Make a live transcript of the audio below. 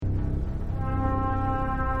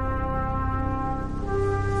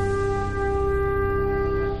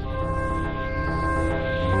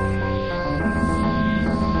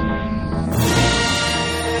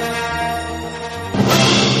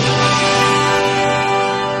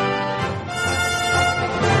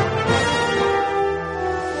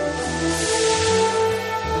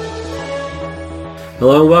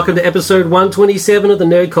Hello and welcome to episode 127 of the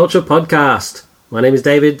Nerd Culture Podcast. My name is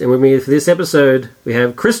David, and with me for this episode we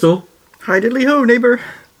have Crystal. Hi diddly ho, neighbour.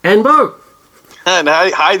 And Bo. And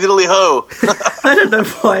hi diddly ho. I don't know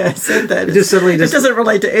why I said that. It doesn't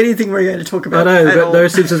relate to anything we're going to talk about. I know, but no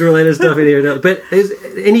Simpsons related stuff in here. But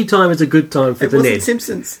any time is a good time for the Ned. It wasn't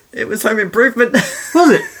Simpsons. It was Home Improvement. Was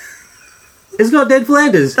it? It's got Ned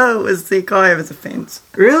Flanders. No, it was the guy over the fence.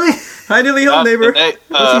 Really? Hi diddly ho, neighbour.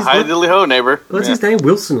 Hi diddly ho, neighbour. What's his name?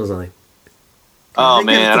 Wilson or something? Oh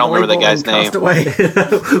man, I don't remember that guy's name.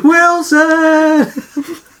 Wilson!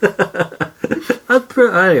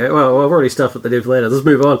 Anyway, well, I've already stuffed at the Ned Flanders. Let's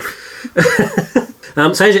move on.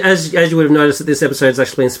 So as you would have noticed, that this episode has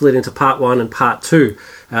actually been split into part 1 and part 2.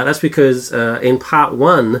 That's because in part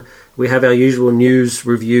 1 we have our usual news,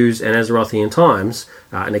 reviews, and Azerothian Times,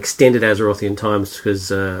 an extended Azerothian Times because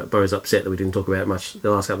Bo's upset that we didn't talk about it much the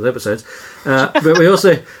last couple of episodes. But we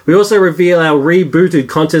also reveal our rebooted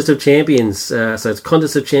Contest of Champions. So it's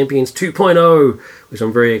Contest of Champions 2.0, which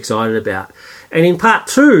I'm very excited about. And in part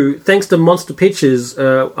 2, thanks to Monster Pictures,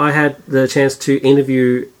 I had the chance to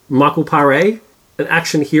interview Michael Paré, an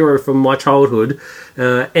action hero from my childhood,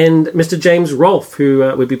 and Mr. James Rolfe, who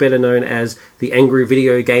would be better known as the Angry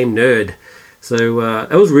Video Game Nerd. So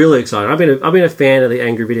that was really exciting. I've been a fan of the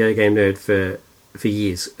Angry Video Game Nerd for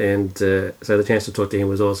years, and so the chance to talk to him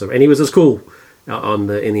was awesome. And he was as cool in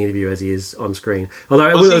the interview as he is on screen.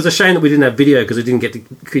 Although it was a shame that we didn't have video because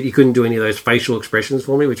he couldn't do any of those facial expressions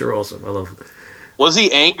for me, which are awesome. I love them. Was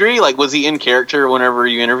he angry? Like, was he in character whenever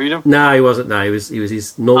you interviewed him? No, he wasn't. No, he was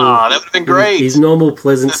his normal. Oh, that would have been great. His normal,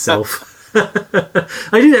 pleasant self.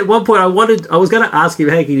 I did at one point. I was going to ask him,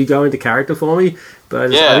 "Hey, can you go into character for me?"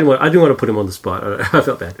 But I didn't want to put him on the spot. I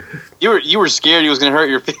felt bad. You were scared he was going to hurt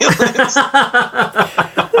your feelings.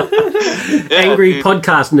 Angry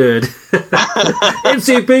podcast nerd.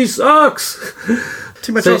 MCP sucks.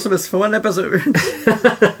 Too much awesomeness for one episode.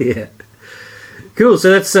 Yeah. Cool.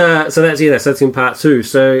 So that's in part 2.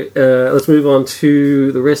 So let's move on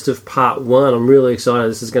to the rest of part 1. I'm really excited.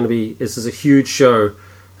 This is a huge show,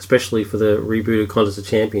 especially for the rebooted Contest of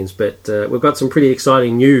Champions. But we've got some pretty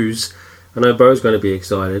exciting news. I know Bo's going to be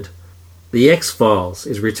excited. The X-Files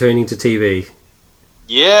is returning to TV.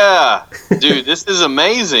 Yeah, dude, this is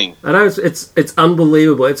amazing. I know it's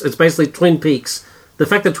unbelievable. It's basically Twin Peaks. The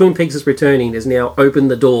fact that Twin Peaks is returning has now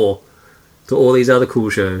opened the door to all these other cool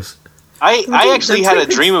shows. I actually had a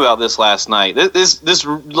dream about this last night. This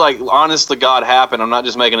like honest to God happened. I'm not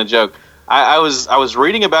just making a joke. I was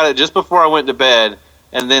reading about it just before I went to bed,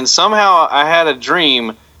 and then somehow I had a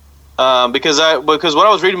dream because what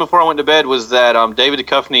I was reading before I went to bed was that David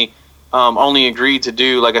Duchovny only agreed to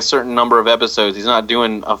do like a certain number of episodes. He's not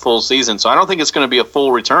doing a full season, so I don't think it's going to be a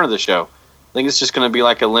full return of the show. I think it's just going to be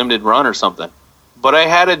like a limited run or something. But I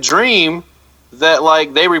had a dream that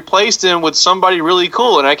like they replaced him with somebody really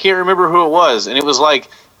cool, and I can't remember who it was. And it was like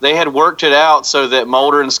they had worked it out so that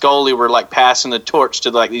Mulder and Scully were like passing the torch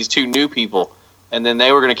to like these two new people, and then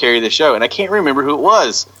they were going to carry the show. And I can't remember who it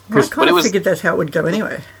was. I kind of figured that's how it would go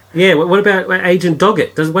anyway. Yeah. What about Agent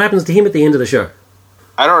Doggett? What happens to him at the end of the show?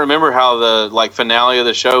 I don't remember how the like finale of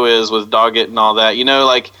the show is with Doggett and all that. You know,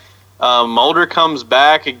 like Mulder comes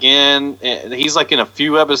back again. And he's like in a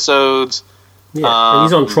few episodes. Yeah, and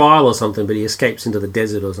he's on trial or something, but he escapes into the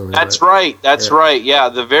desert or something. That's right. Right. Yeah,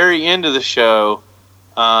 the very end of the show,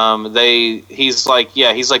 he's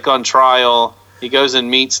like on trial. He goes and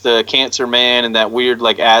meets the cancer man in that weird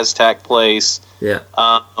like Aztec place. Yeah.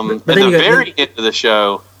 At the very end of the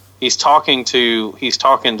show, he's talking to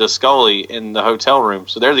Scully in the hotel room.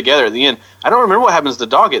 So they're together at the end. I don't remember what happens to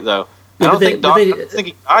Doggett though. I don't think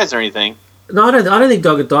he dies or anything. No, I don't think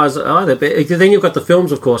Doggett dies either. But then you've got the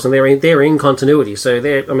films, of course, and they're in continuity. So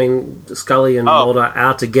Scully and Mulder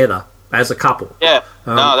are together as a couple. Yeah,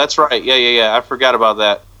 no, that's right. Yeah. I forgot about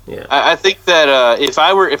that. Yeah, I think that if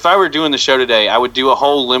I were doing the show today, I would do a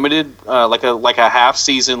whole limited, like a half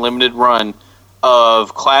season limited run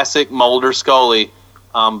of classic Mulder Scully.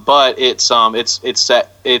 But it's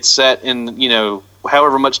set in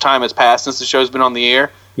however much time has passed since the show's been on the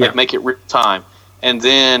air. Yeah. Like make it real time, and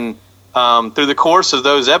then. Through the course of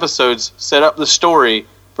those episodes, set up the story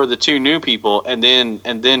for the two new people, and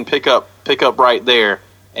then pick up right there,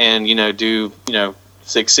 and do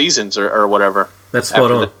 6 seasons or whatever. That's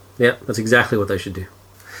spot on. Yeah, that's exactly what they should do.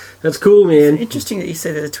 That's cool, man. It's interesting that you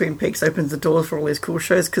say that the Twin Peaks opens the doors for all these cool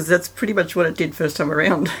shows because that's pretty much what it did first time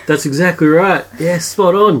around. That's exactly right. Yeah,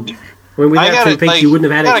 spot on. When without Twin Peaks, you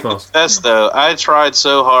wouldn't have had X-Files. Confess, though, I tried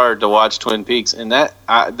so hard to watch Twin Peaks, and that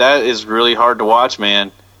is really hard to watch,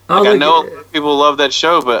 man. Like, I know a lot of people love that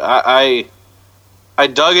show, but I I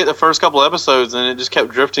dug it the first couple episodes, and it just kept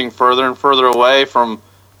drifting further and further away from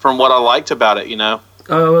what I liked about it.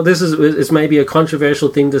 Oh, well, it's maybe a controversial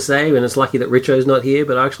thing to say, and it's lucky that Richo's not here,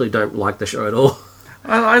 but I actually don't like the show at all.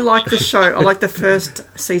 I like the show. I like the first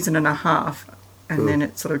season and a half, and then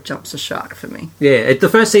it sort of jumps the shark for me. Yeah, the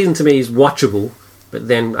first season to me is watchable, but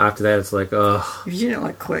then after that it's like, oh. If you don't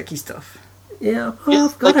like quirky stuff. Yeah, I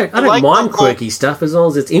don't mind quirky stuff as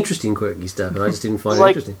long as it's interesting quirky stuff, and I just didn't find it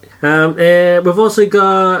interesting. We've also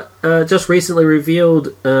got, just recently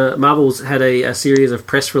revealed, Marvel's had a series of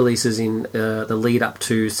press releases in the lead up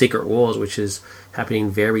to Secret Wars, which is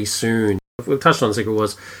happening very soon. We've touched on Secret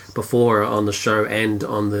Wars before on the show and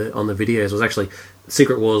on the videos. It was actually,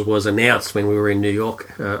 Secret Wars was announced when we were in New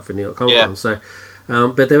York for New York Comic Con. So,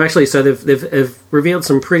 but they've revealed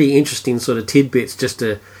some pretty interesting sort of tidbits just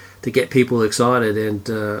to get people excited,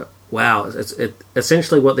 and wow, it's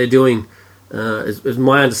essentially what they're doing. Is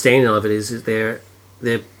my understanding of it is they're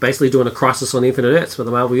basically doing a Crisis on Infinite Earths for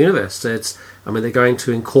the Marvel Universe. So they're going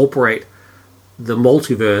to incorporate the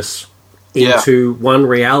multiverse into one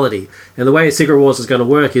reality. And the way Secret Wars is going to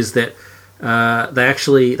work is that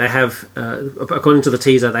they have, according to the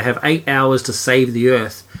teaser, they have 8 hours to save the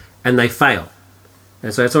Earth, and they fail.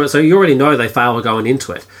 And so you already know they fail going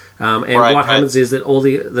into it. What happens is that all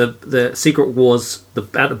the Secret Wars, the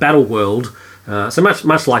Battle World, so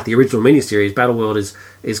much like the original miniseries, Battle World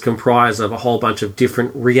is comprised of a whole bunch of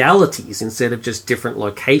different realities instead of just different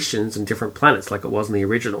locations and different planets like it was in the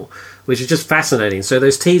original, which is just fascinating. So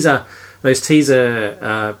those teaser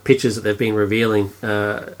pictures that they've been revealing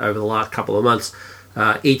over the last couple of months,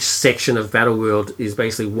 each section of Battle World is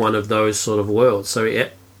basically one of those sort of worlds.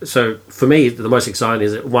 So for me, the most exciting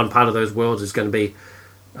is that one part of those worlds is going to be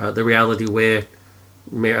the reality where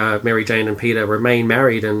Mary Jane and Peter remain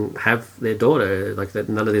married and have their daughter. Like that,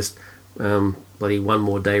 none of this bloody one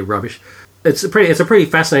more day rubbish. It's a pretty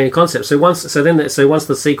fascinating concept. So once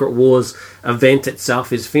the Secret Wars event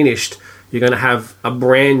itself is finished, you're going to have a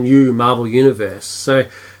brand new Marvel universe. So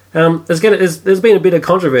there's been a bit of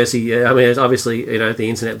controversy. I mean, it's obviously the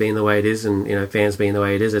internet being the way it is, and fans being the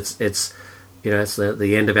way it is. It's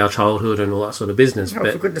the end of our childhood and all that sort of business. Oh,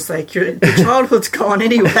 but for goodness sake, your childhood's gone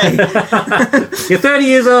anyway. You're 30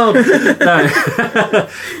 years old. No.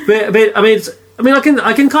 but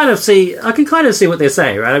I can kind of see what they're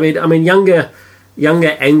saying, right? I mean, younger,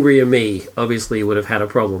 angrier me obviously would have had a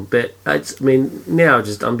problem, but now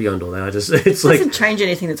I'm beyond all that. It doesn't change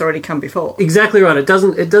anything that's already come before. Exactly right. It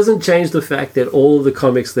doesn't change the fact that all of the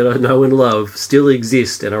comics that I know and love still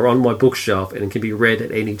exist and are on my bookshelf and can be read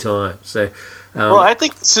at any time. So, well, I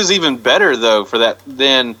think this is even better though for that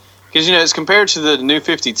than because it's compared to the New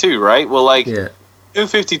 52, right? Well, New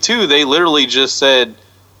 52, they literally just said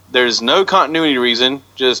there's no continuity reason.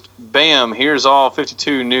 Just bam, here's all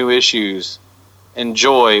 52 new issues.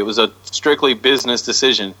 Enjoy. It was a strictly business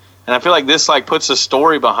decision, and I feel like this puts a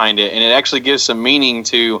story behind it, and it actually gives some meaning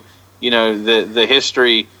to the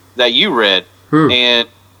history that you read. And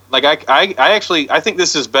I think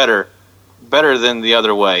this is better than the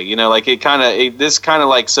other way. This kind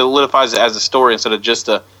of solidifies it as a story instead of just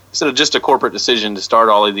a corporate decision to start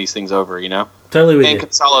all of these things over. Totally with you. And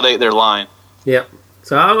consolidate their line. Yeah.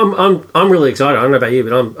 So I'm really excited. I don't know about you,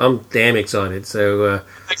 but I'm damn excited. So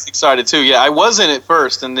I'm excited too. Yeah, I wasn't at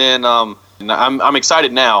first, and then I'm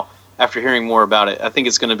excited now after hearing more about it. I think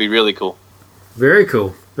it's going to be really cool. Very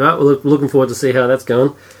cool. All right, well, looking forward to see how that's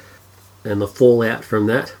going and the fallout from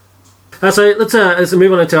that. So let's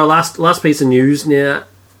move on to our last piece of news. Now,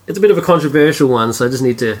 it's a bit of a controversial one, so I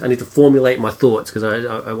need to formulate my thoughts because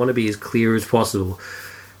I want to be as clear as possible.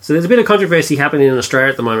 So there's a bit of controversy happening in Australia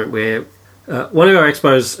at the moment where one of our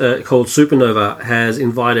expos called Supernova has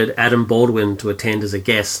invited Adam Baldwin to attend as a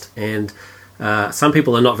guest, and some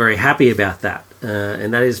people are not very happy about that,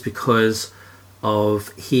 and that is because of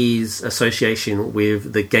his association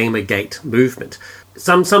with the Gamergate movement.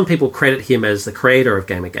 Some people credit him as the creator of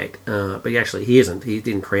Gamergate, but he isn't. He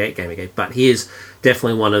didn't create Gamergate, but he is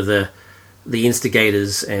definitely one of the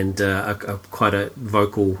instigators and quite a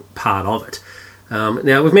vocal part of it.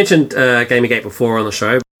 Now, we've mentioned Gamergate before on the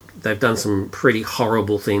show. They've done some pretty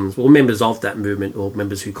horrible things. Well, members of that movement, or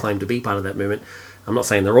members who claim to be part of that movement. I'm not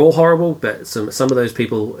saying they're all horrible, but some of those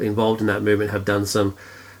people involved in that movement have done some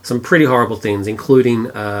pretty horrible things, including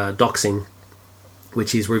doxing,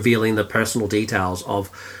 which is revealing the personal details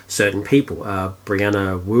of certain people.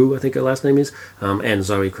 Brianna Wu, I think her last name is, and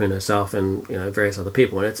Zoe Quinn herself, and various other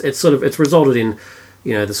people. And it's resulted in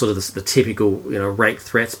the typical rape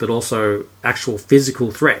threats, but also actual physical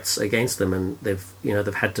threats against them, and they've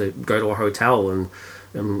had to go to a hotel and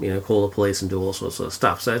call the police and do all sorts of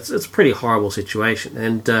stuff. So it's a pretty horrible situation,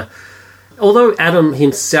 and although Adam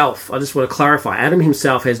himself, I just want to clarify, Adam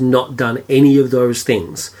himself has not done any of those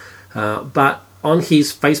things. But on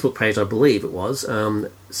his Facebook page, I believe it was,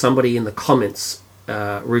 somebody in the comments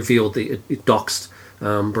revealed it doxed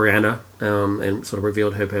Brianna and sort of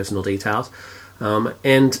revealed her personal details.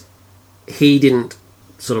 And he didn't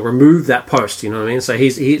sort of remove that post, you know what I mean? So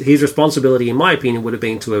his responsibility, in my opinion, would have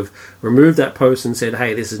been to have removed that post and said,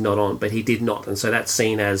 hey, this is not on, but he did not. And so that's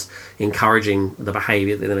seen as encouraging the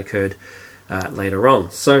behaviour that then occurred later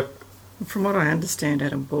on. So, from what I understand,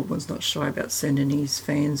 Adam Baldwin's not shy about sending his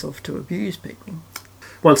fans off to abuse people.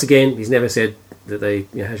 Once again, he's never said that they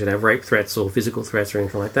should have rape threats or physical threats or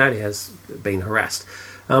anything like that. He has been harassed.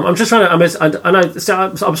 I'm just trying to. I know. So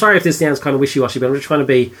I'm sorry if this sounds kind of wishy-washy, but I'm just trying to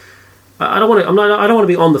be. I don't want to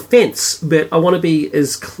be on the fence, but I want to be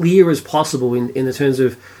as clear as possible in the terms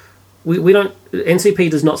of we don't.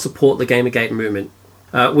 NCP does not support the Gamergate movement.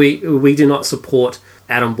 We do not support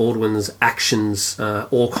Adam Baldwin's actions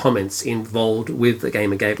or comments involved with the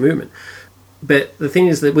Gamergate movement. But the thing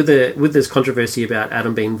is that with this controversy about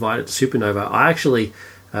Adam being invited to Supernova, I actually,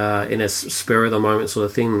 in a spur of the moment sort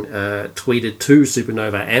of thing, tweeted to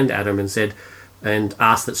Supernova and Adam and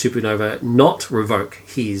asked that Supernova not revoke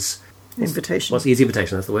his invitation. His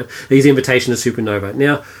invitation? That's the word. His invitation to Supernova.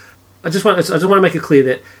 Now, I just want to make it clear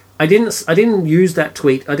that I didn't use that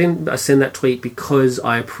tweet. I didn't send that tweet because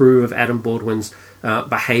I approve of Adam Baldwin's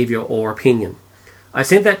behaviour or opinion. I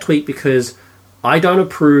sent that tweet because I don't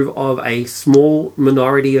approve of a small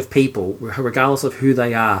minority of people, regardless of who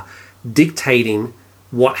they are, dictating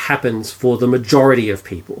what happens for the majority of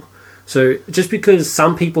people. So just because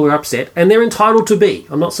some people are upset, and they're entitled to be,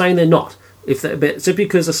 I'm not saying they're not, but just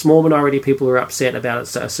because a small minority of people are upset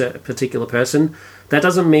about a certain particular person, that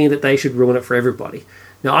doesn't mean that they should ruin it for everybody.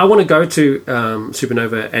 Now, I want to go to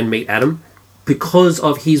Supernova and meet Adam because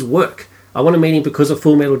of his work. I want to meet him because of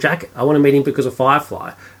Full Metal Jacket. I want to meet him because of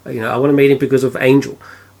Firefly. I want to meet him because of Angel.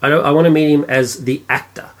 I want to meet him as the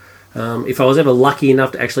actor. If I was ever lucky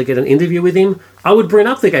enough to actually get an interview with him, I would bring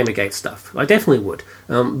up the Gamergate stuff. I definitely would.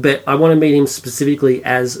 But I want to meet him specifically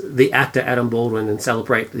as the actor Adam Baldwin and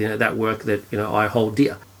celebrate that work that I hold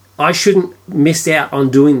dear. I shouldn't miss out on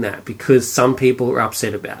doing that because some people are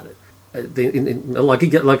upset about it.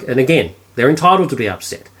 And again, they're entitled to be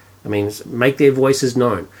upset. I mean, make their voices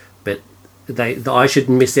known. But I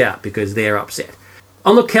shouldn't miss out because they're upset.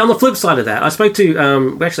 On the flip side of that, I spoke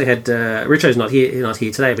to we actually had Richo's not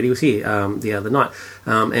here today, but he was here the other night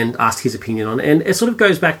and asked his opinion on it. And it sort of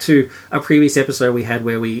goes back to a previous episode we had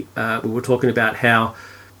where we were talking about how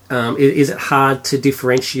is it hard to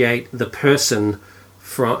differentiate the person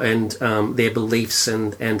from their beliefs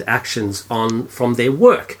and actions from their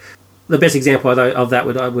work. The best example of that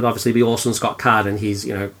would obviously be Orson Scott Card and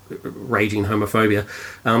his raging homophobia,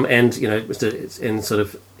 and sort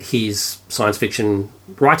of his science fiction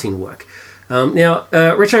writing work. Now,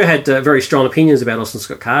 Richo had very strong opinions about Orson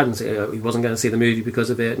Scott Card and he wasn't going to see the movie because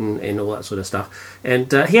of it and all that sort of stuff.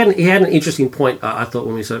 And he had an interesting point. I thought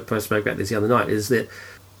when we first spoke about this the other night is that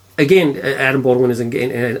again, Adam Baldwin is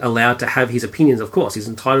again allowed to have his opinions. Of course, he's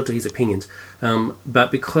entitled to his opinions,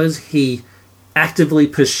 but because he actively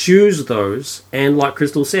pursues those, and like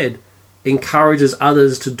Crystal said, encourages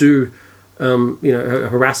others to do,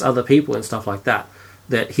 harass other people and stuff like that.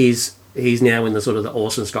 That he's now in the sort of the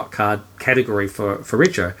Orson Scott Card category for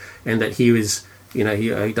Richo, and that he was, he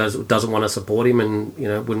doesn't want to support him, and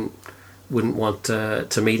wouldn't want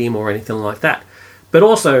to meet him or anything like that. But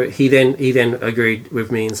also, he then agreed with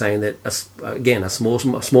me in saying that a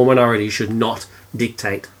small minority should not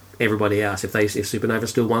dictate everybody else. If Supernova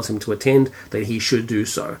still wants him to attend, then he should do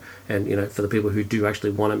so. And for the people who do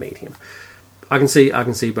actually want to meet him, I can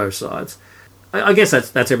see both sides. I guess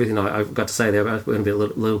that's everything I've got to say there. We're going to be a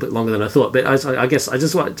little bit longer than I thought, but I guess I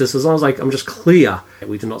just want, just as long as I'm just clear,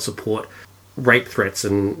 we do not support rape threats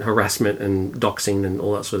and harassment and doxing and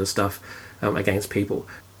all that sort of stuff against people.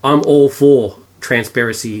 I'm all for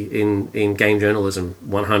transparency in game journalism,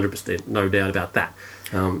 100%, no doubt about that.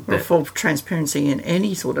 Or for transparency in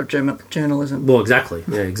any sort of journalism. Well, exactly.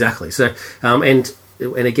 Yeah, exactly. So, and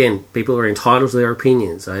again, people are entitled to their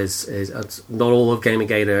opinions. It's not all of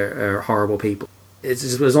Gamergate are horrible people. It's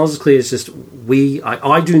just, as long as it's clear, it's just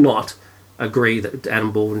I do not agree that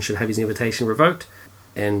Adam Baldwin should have his invitation revoked,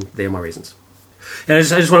 and they're my reasons. And I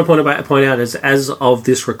just want to point out, as of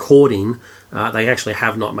this recording, they actually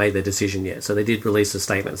have not made their decision yet. So they did release a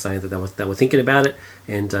statement saying that they were thinking about it,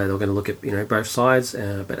 and they were going to look at both sides.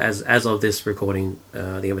 But as of this recording,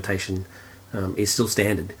 the invitation is still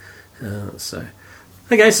standard.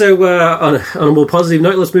 Okay, so on a more positive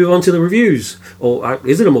note, let's move on to the reviews. Or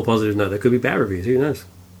is it a more positive note? There could be bad reviews. Who knows?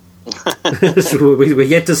 We're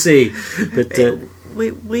yet to see. But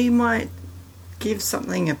we might give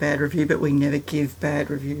something a bad review, but we never give bad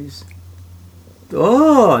reviews.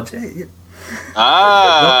 oh, gee,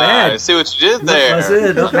 Ah, Not bad. I see what you did there. that's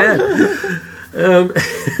it, not bad.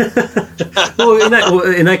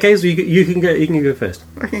 In that case, you can go. You can go first.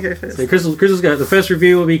 I can go first. So Crystal's got the first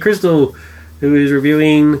review. Will be Crystal, who is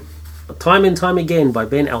reviewing "Time and Time Again" by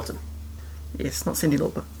Ben Elton. Yes, not Cyndi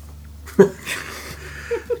Lauper.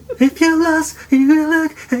 If you're lost, you will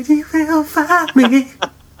look and you will find me.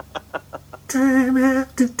 Time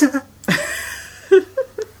after time.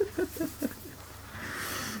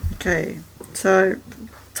 Okay, so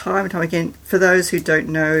time and time again, for those who don't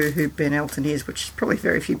know who Ben Elton is, which is probably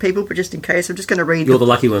very few people, but just in case, I'm just going to read. You're the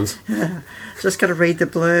lucky ones. Just going to read the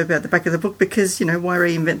blurb at the back of the book because why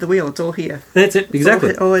reinvent the wheel? It's all here. That's it,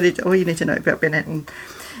 exactly. All you need to know about Ben Elton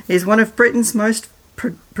is one of Britain's most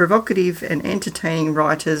provocative and entertaining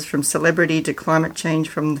writers, from celebrity to climate change,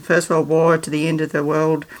 from the First World War to the end of the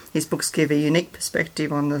world. His books give a unique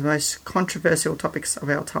perspective on the most controversial topics of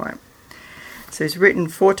our time. So he's written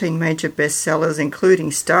 14 major bestsellers,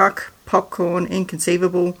 including Stark, Popcorn,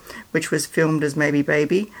 Inconceivable, which was filmed as Maybe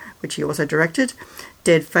Baby, which he also directed,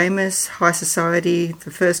 Dead Famous, High Society, The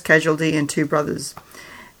First Casualty, and Two Brothers.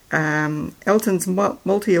 Elton's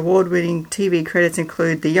multi-award-winning TV credits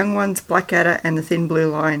include The Young Ones, Blackadder, and The Thin Blue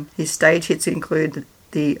Line. His stage hits include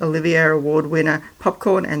the Olivier Award winner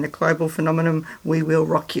Popcorn and the global phenomenon We Will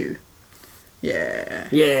Rock You. Yeah.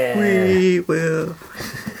 We will.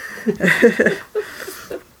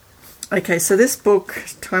 Okay, so this book,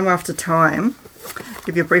 Time After Time,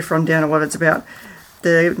 give you a brief rundown of what it's about.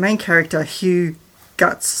 The main character, Hugh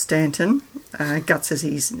Guts Stanton, Guts is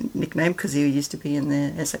his nickname because he used to be in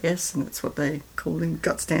the SAS, and that's what they called him,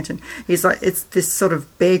 Guts Stanton. It's this sort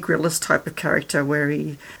of Bear Grylls type of character where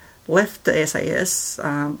he left the SAS.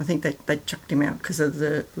 I think they chucked him out because of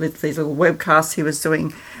these little webcasts he was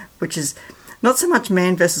doing, which is not so much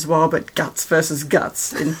man versus wild, but guts versus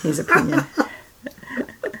guts, in his opinion.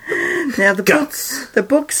 Now, the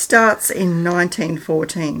book starts in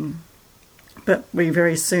 1914, but we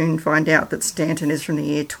very soon find out that Stanton is from the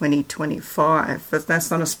year 2025. But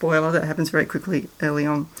that's not a spoiler. That happens very quickly early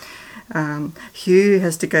on. Hugh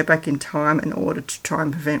has to go back in time in order to try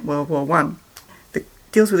and prevent World War One. It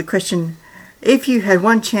deals with the question, if you had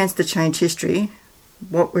one chance to change history,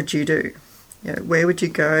 what would you do? Where would you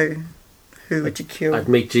go? Who would you kill? I'd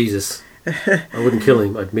meet Jesus. I wouldn't kill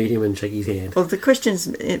him. I'd meet him and shake his hand. Well, the question's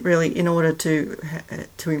really in order to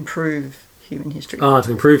improve human history. Oh,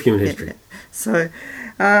 to improve human history. Yeah. So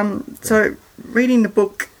reading the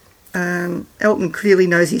book, Elton clearly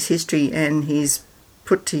knows his history, and he's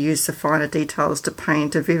put to use the finer details to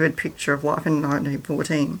paint a vivid picture of life in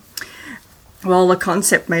 1914. While the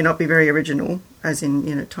concept may not be very original, as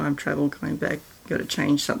in time travel, going back, got to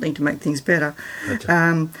change something to make things better.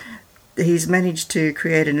 Gotcha. He's managed to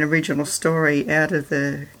create an original story out of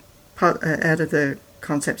the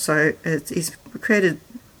concept. So he's created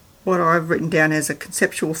what I've written down as a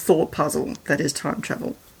conceptual thought puzzle that is time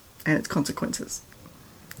travel and its consequences.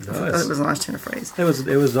 Nice. I thought it was a nice turn of phrase. It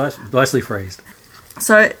was nicely phrased.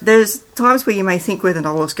 So there's times where you may think where the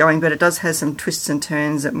novel's going, but it does have some twists and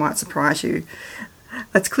turns that might surprise you.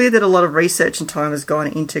 It's clear that a lot of research and time has gone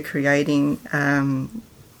into creating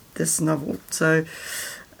this novel. So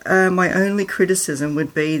my only criticism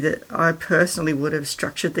would be that I personally would have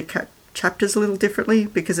structured the chapters a little differently,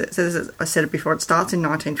 because as I said it before, it starts in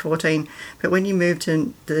 1914, but when you move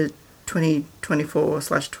to the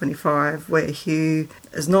 2024/25, where Hugh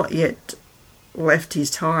has not yet left his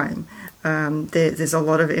time, there's a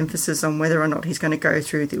lot of emphasis on whether or not he's going to go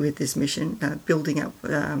through with this mission, building up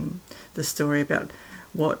the story about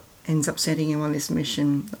what ends up sending him on this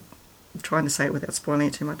mission. I'm trying to say it without spoiling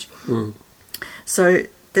it too much. So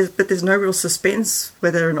there's no real suspense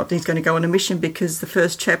whether or not he's going to go on a mission, because the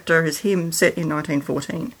first chapter is him set in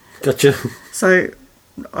 1914. Gotcha. So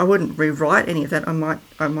I wouldn't rewrite any of that. I might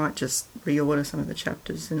just reorder some of the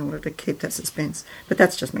chapters in order to keep that suspense. But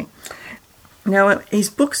that's just me. Now, his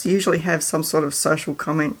books usually have some sort of social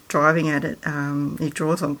comment driving at it. He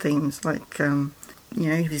draws on themes like,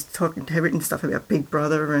 he's written stuff about Big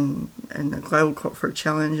Brother and the global call for a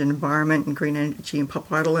challenge and environment and green energy and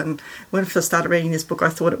pop idol. And when I first started reading this book, I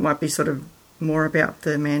thought it might be sort of more about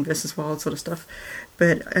the man versus wild sort of stuff.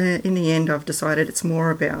 But in the end, I've decided it's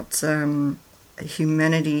more about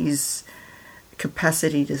humanity's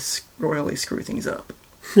capacity to royally screw things up.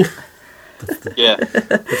 Yeah,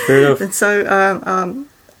 that's fair enough. And so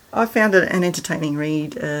I found it an entertaining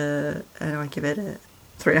read, and I give it a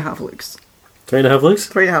 3.5 Lukes. 3.5 Lukes?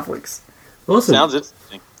 3.5 Lukes. Awesome. Sounds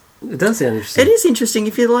interesting. It does sound interesting. It is interesting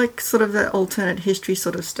if you like sort of the alternate history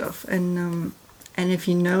sort of stuff, and if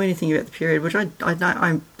you know anything about the period, which I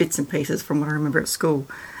know bits and pieces from what I remember at school,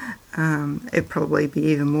 it'd probably be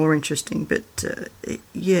even more interesting. But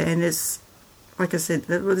yeah, and there's, like I said,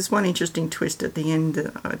 there's one interesting twist at the end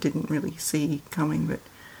that I didn't really see coming. But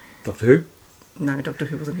Doctor Who? No, Doctor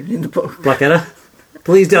Who wasn't even in the book. Blackadder?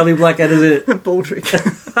 Please tell me Blackadder's in it. Baldrick.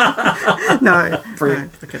 No,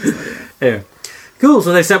 Blackadder's not in it. Yeah. Cool,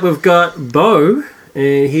 so next up we've got Bo,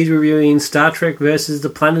 and he's reviewing Star Trek versus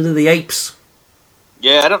the Planet of the Apes.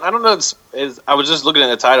 Yeah, I don't know. I was just looking at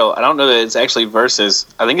the title. I don't know that it's actually versus.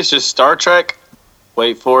 I think it's just Star Trek.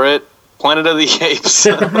 Wait for it. Planet of the Apes.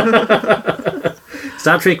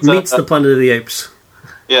 Star Trek meets the Planet of the Apes.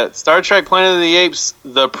 Yeah, Star Trek Planet of the Apes,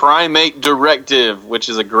 The Primate Directive, which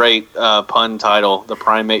is a great pun title, The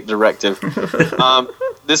Primate Directive.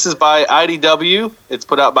 This is by IDW. It's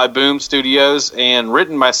put out by Boom Studios and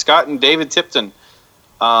written by Scott and David Tipton.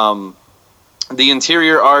 The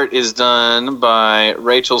interior art is done by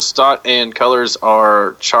Rachel Stott, and colors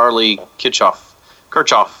are Charlie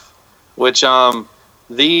Kirchhoff. Which,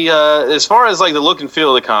 as far as like the look and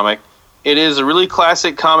feel of the comic, it is a really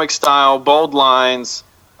classic comic style, bold lines,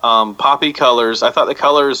 poppy colors. I thought the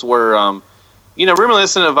colors were,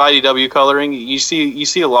 reminiscent of IDW coloring. You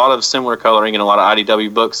see a lot of similar coloring in a lot of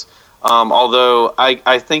IDW books. Although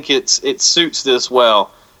I think it suits this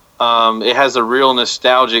well. It has a real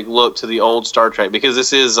nostalgic look to the old Star Trek, because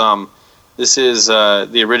this is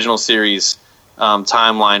the original series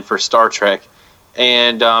timeline for Star Trek,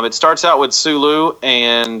 and it starts out with Sulu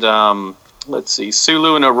and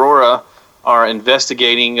Sulu and Aurora are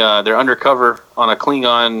investigating. They're undercover on a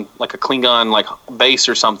Klingon base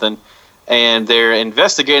or something, and they're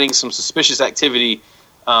investigating some suspicious activity.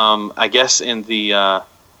 I guess in the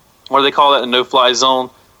what do they call that? The no-fly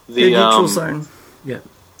zone. The neutral zone. Yeah.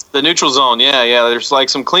 The neutral zone, yeah. There's like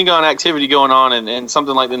some Klingon activity going on in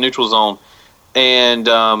something like the neutral zone, and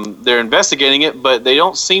they're investigating it, but they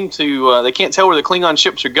don't seem to. They can't tell where the Klingon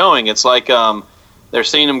ships are going. It's like they're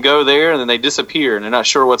seeing them go there, and then they disappear, and they're not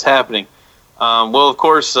sure what's happening. Well, of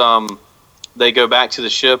course, they go back to the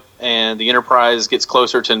ship, and the Enterprise gets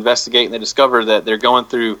closer to investigate, and they discover that they're going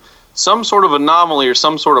through some sort of anomaly or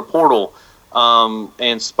some sort of portal,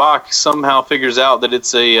 and Spock somehow figures out that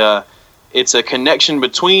it's a connection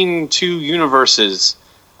between two universes.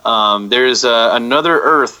 There's another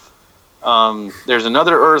Earth. There's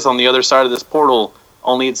another Earth on the other side of this portal,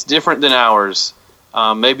 only it's different than ours.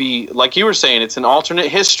 Maybe, like you were saying, it's an alternate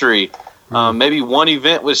history. Maybe one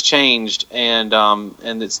event was changed, and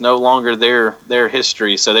it's no longer their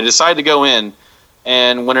history. So they decide to go in,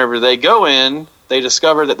 and whenever they go in, they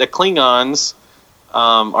discover that the Klingons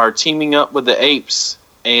are teaming up with the apes.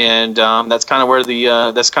 And that's kind of where the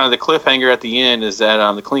cliffhanger at the end is,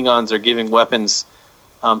 that the Klingons are giving weapons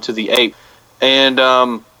to the ape, and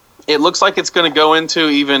it looks like it's going to go into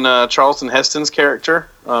even Charlton Heston's character,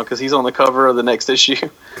 because he's on the cover of the next issue.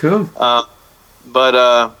 Cool.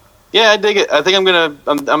 Yeah, I dig it. I think I'm gonna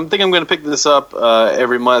pick this up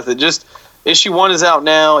every month. Issue 1 is out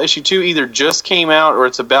now. Issue 2 either just came out or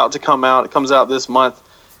it's about to come out. It comes out this month,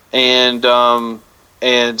 and so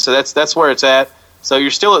that's where it's at. So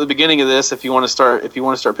you're still at the beginning of this if you want to start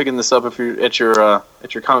picking this up if you're at your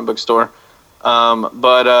comic book store.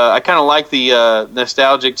 But I kind of like the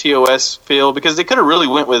nostalgic TOS feel, because they could have really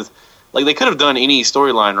went with, like, they could have done any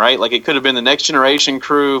storyline, right? Like, it could have been the Next Generation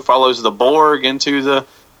crew follows the Borg into the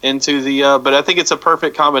but I think it's a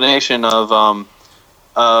perfect combination of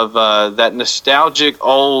that nostalgic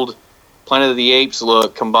old Planet of the Apes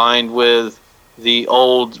look combined with the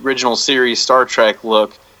old original series Star Trek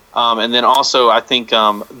look. And then also, I think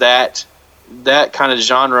that kind of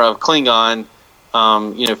genre of Klingon,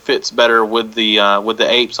 fits better with the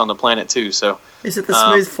apes on the planet too. So is it the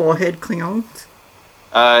smooth forehead Klingons?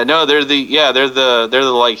 No, they're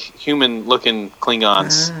the like human looking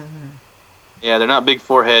Klingons. Yeah, they're not big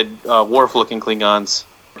forehead Worf looking Klingons.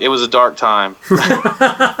 It was a dark time.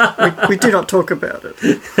 we do not talk about it.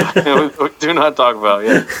 we do not talk about it.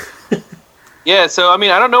 Yeah. Yeah, so I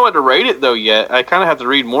mean, I don't know what to rate it though yet. I kind of have to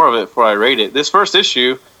read more of it before I rate it. This first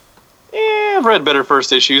issue, I've read better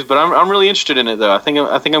first issues, but I'm really interested in it though. I think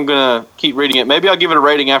I'm gonna keep reading it. Maybe I'll give it a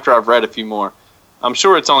rating after I've read a few more. I'm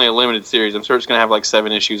sure it's only a limited series. I'm sure it's gonna have like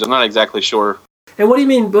 7 issues. I'm not exactly sure. And what do you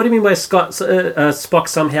mean by Spock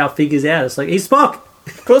somehow figures out? It's like, he's Spock.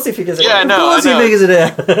 Of course he figures it out. Yeah, no, of course he figures it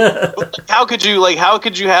out. How could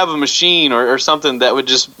you have a machine or something that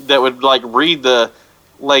would like read the,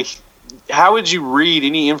 like, how would you read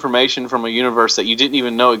any information from a universe that you didn't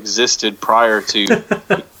even know existed prior to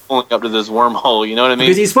pulling up to this wormhole? You know what I mean?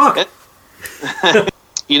 Because he's Spock.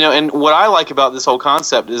 And what I like about this whole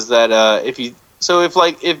concept is that if you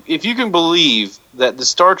can believe that the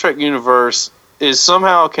Star Trek universe is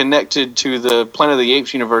somehow connected to the Planet of the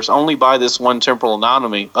Apes universe only by this one temporal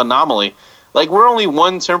anomaly, like we're only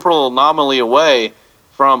one temporal anomaly away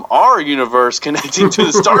from our universe connecting to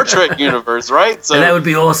the Star Trek universe, right? So and that would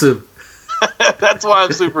be awesome. That's why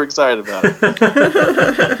I'm super excited about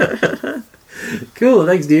it. Cool,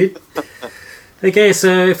 thanks, dude. Okay,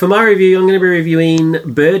 so for my review, I'm going to be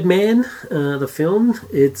reviewing Birdman, the film.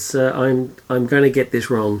 It's I'm going to get this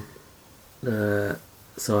wrong, so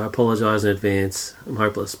I apologize in advance. I'm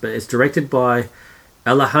hopeless, but it's directed by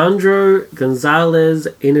Alejandro González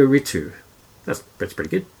Iñárritu. That's pretty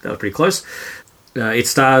good. That was pretty close. It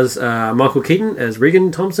stars Michael Keaton as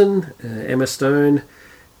Regan Thompson, Emma Stone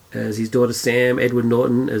as his daughter Sam, Edward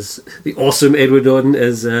Norton as the awesome Edward Norton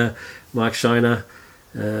as Mike Shiner,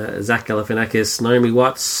 Zach Galifianakis, Naomi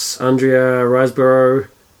Watts, Andrea Riseborough,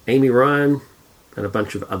 Amy Ryan, and a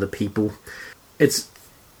bunch of other people. It's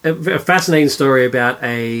a fascinating story about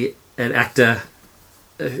an actor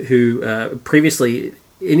who previously,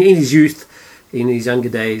 in his youth, in his younger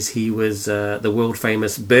days, he was the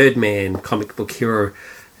world-famous Birdman comic book hero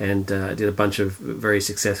and did a bunch of very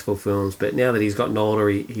successful films. But now that he's gotten older,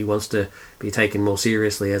 he wants to be taken more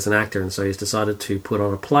seriously as an actor, and so he's decided to put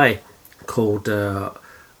on a play called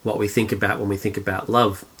What We Think About When We Think About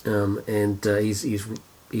Love. And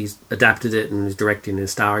he's adapted it and is directing and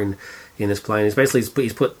starring in this play. And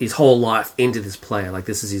he's put his whole life into this play. Like,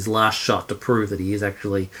 this is his last shot to prove that he is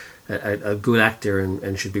actually a good actor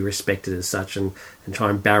and should be respected as such, and try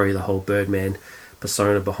and bury the whole Birdman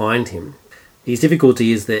persona behind him. His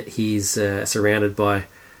difficulty is that he's surrounded by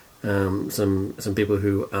some people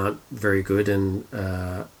who aren't very good, and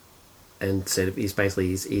said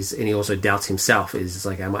he's and he also doubts himself. He's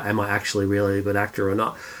like, am I actually really a good actor or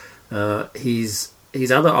not? His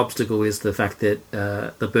other obstacle is the fact that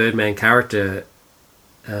the Birdman character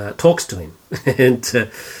talks to him,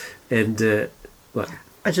 and what?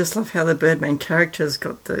 I just love how the Birdman character's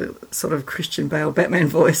got the sort of Christian Bale Batman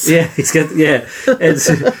voice. Yeah, he's got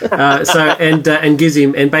and gives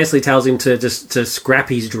him, and basically tells him to scrap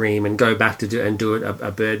his dream and go back to do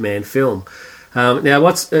a Birdman film. Now,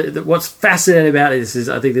 what's fascinating about this is,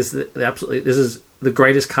 I think this is the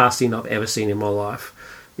greatest casting I've ever seen in my life.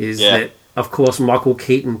 That, of course, Michael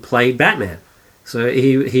Keaton played Batman, so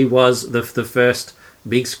he was the first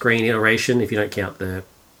big screen iteration, if you don't count the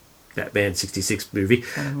Batman '66 movie,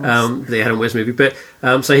 the Adam West movie. But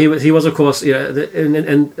so he was of course,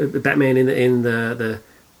 and Batman in the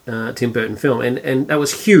Tim Burton film, and that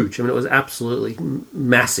was huge. I mean, it was absolutely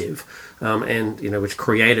massive, and which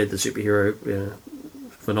created the superhero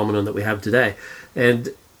phenomenon that we have today, and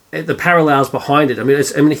the parallels behind it. I mean,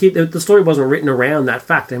 the story wasn't written around that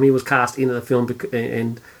fact. I mean, he was cast into the film,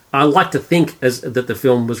 and I like to think that the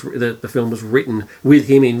film was written with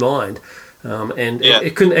him in mind.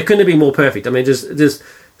 It couldn't have been more perfect. I mean, just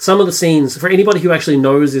some of the scenes, for anybody who actually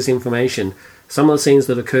knows this information, some of the scenes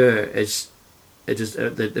that occur,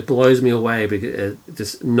 it blows me away, because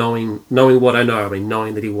just knowing what I know. I mean,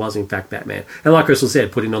 knowing that he was in fact Batman, and like Crystal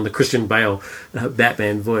said, putting on the Christian Bale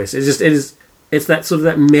Batman voice. It's that sort of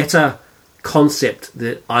that meta concept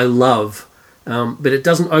that I love, but it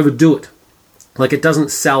doesn't overdo it. Like, it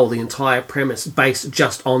doesn't sell the entire premise based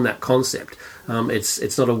just on that concept.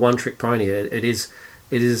 It's not a one-trick pony. It is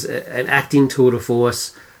an acting tour de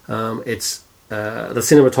force. It's the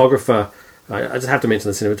cinematographer. I just have to mention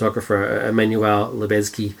the cinematographer, Emmanuel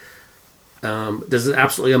Lubezki. Does an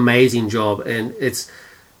absolutely amazing job, and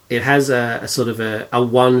it has a sort of a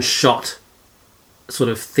one-shot sort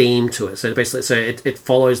of theme to it. So basically, it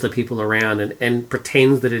follows the people around and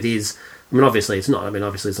pretends that it is. I mean, obviously it's not. I mean,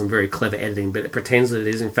 obviously some very clever editing, but it pretends that it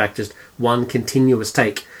is in fact just one continuous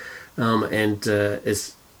take, and it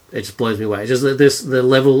just blows me away. Just the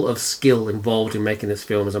level of skill involved in making this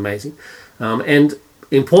film is amazing, and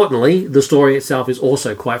importantly, the story itself is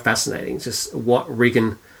also quite fascinating. It's just what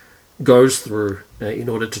Regan goes through in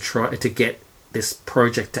order to try to get this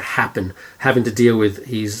project to happen, having to deal with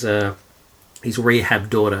his rehab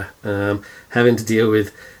daughter, having to deal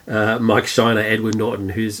with Mike Shiner, Edward Norton,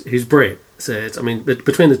 who's brilliant. So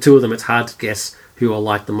between the two of them, it's hard to guess who I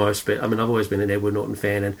like the most. But I mean, I've always been an Edward Norton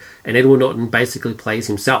fan, and Edward Norton basically plays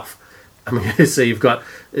himself. I mean, so you've got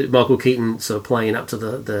Michael Keaton sort of playing up to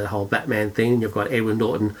the whole Batman thing. You've got Edward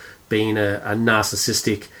Norton being a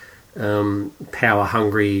narcissistic,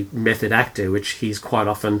 power-hungry method actor, which he's quite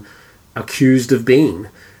often accused of being.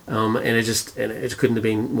 And it just couldn't have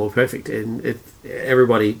been more perfect. And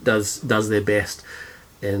everybody does their best,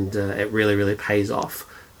 and it really, really pays off.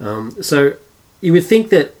 So you would think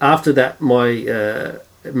that after that, my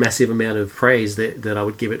massive amount of praise that I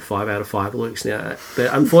would give it 5 out of 5 Lukes now.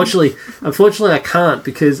 But unfortunately I can't,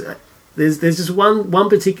 because there's just one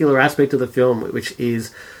particular aspect of the film, which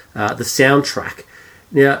is the soundtrack.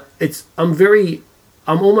 Now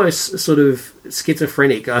I'm almost sort of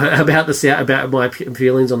schizophrenic about my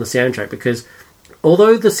feelings on the soundtrack, because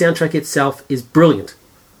although the soundtrack itself is brilliant,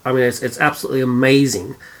 I mean it's absolutely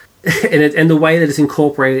amazing. And the way that it's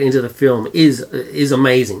incorporated into the film is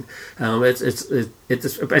amazing.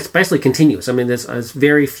 It's basically continuous. I mean, there's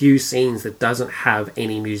very few scenes that doesn't have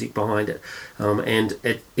any music behind it, and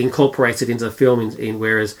it incorporates it into the film.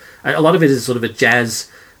 Whereas a lot of it is sort of a jazz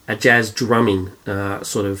drumming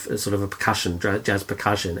sort of a percussion, jazz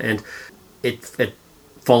percussion, and it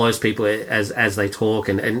follows people as they talk,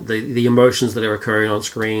 and the emotions that are occurring on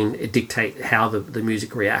screen dictate how the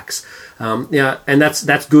music reacts. And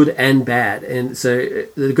that's good and bad. And so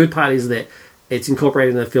the good part is that it's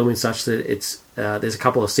incorporated in the film in such that it's there's a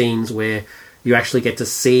couple of scenes where you actually get to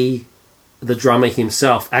see the drummer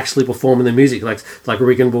himself actually performing the music. Like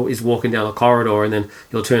Regan is walking down a corridor, and then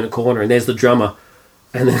he'll turn a corner, and there's the drummer,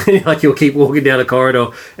 and then like he'll keep walking down a corridor,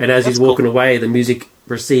 and as he's walking away, the music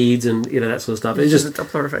proceeds, and that sort of stuff. It's just a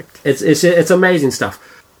Doppler effect. It's amazing stuff.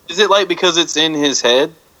 Is it like because it's in his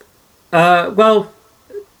head? Well,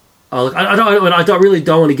 I really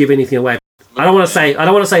don't want to give anything away. I don't want to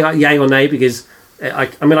say yay or nay, because I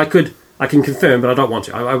can confirm, but I don't want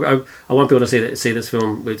to. I want people to see this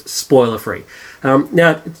film with spoiler free.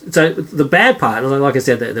 Now, so the bad part, like I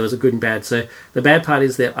said, there was a good and bad. So the bad part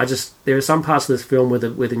is that there are some parts of this film where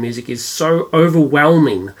the music is so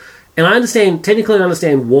overwhelming. And I technically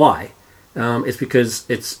understand why. It's because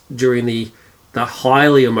it's during the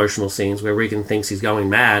highly emotional scenes where Regan thinks he's going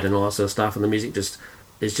mad and all that sort of stuff, and the music is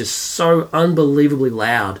just so unbelievably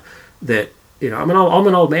loud that I'm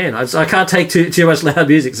an old man. I can't take too much loud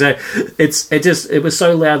music. So it was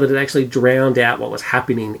so loud that it actually drowned out what was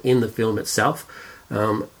happening in the film itself.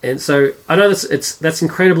 And so I know that's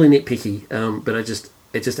incredibly nitpicky, but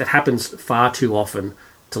it happens far too often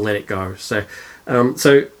to let it go. So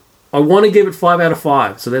I want to give it 5 out of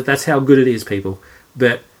 5. So that's how good it is, people.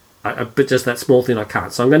 But just that small thing I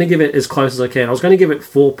can't. So I'm going to give it as close as I can. I was going to give it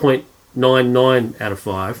 4.99 out of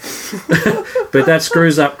 5, but that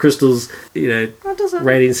screws up Crystal's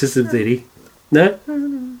rating system. Did he? No.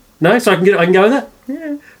 No. So I can go with that.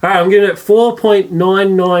 Yeah. All right. I'm giving it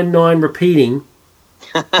 4.999 repeating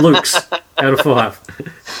Lukes out of 5.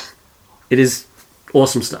 It is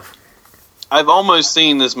awesome stuff. I've almost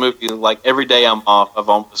seen this movie, like, every day I'm off. I've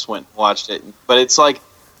almost went and watched it. But it's like,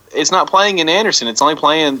 it's not playing in Anderson. It's only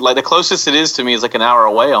playing, like, the closest it is to me is like an hour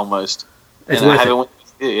away almost. It's and worth I haven't went to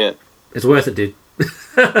see it yet. It's worth it, dude.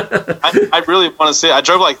 I really want to see it. I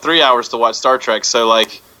drove like 3 hours to watch Star Trek, so,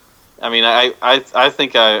 like, I mean, I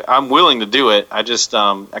think I'm willing to do it. I just,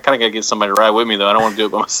 I kind of got to get somebody to ride with me, though. I don't want to do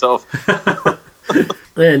it by myself.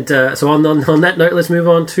 And so on that note, let's move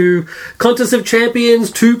on to Contest of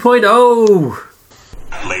Champions 2.0.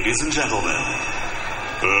 Ladies and gentlemen,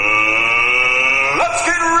 let's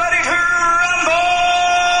get ready to rumble!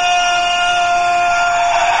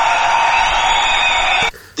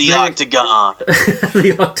 The Octagon.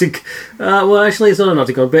 The Octagon. Well, actually, it's not an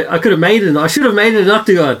Octagon, but I should have made it an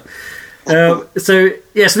Octagon. So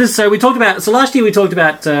we talked about. So last year we talked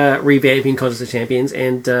about revamping Contest of Champions,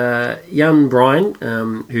 and Jan Bryan,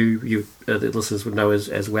 who you the listeners would know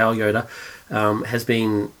as well, Yoda, has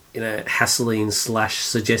been hassling /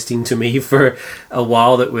 suggesting to me for a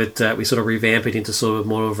while that we sort of revamp it into sort of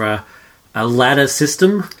more of a ladder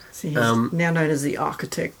system. So he's now known as the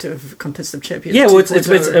architect of Contest of Champions. Yeah, well, it's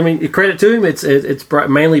I mean, credit to him. It's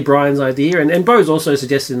mainly Brian's idea, and Bo's also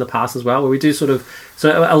suggested in the past as well, where we do sort of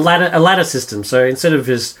a ladder system. So instead of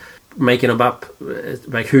just making them up,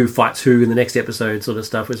 like who fights who in the next episode, sort of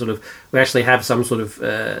stuff, we actually have some sort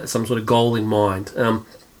of goal in mind.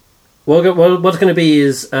 What's going to be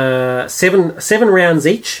is 7 rounds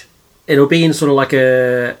each. It'll be in sort of like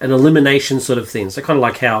an elimination sort of thing. So kind of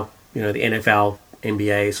like how the NFL,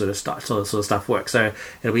 NBA sort of stuff works. So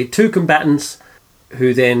it'll be 2 combatants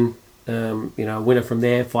who then a winner from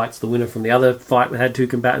there fights the winner from the other fight that had 2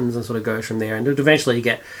 combatants, and sort of goes from there, and eventually you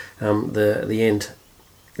get the end.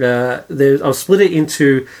 I'll split it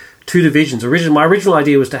into 2 divisions. My original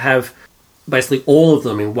idea was to have basically all of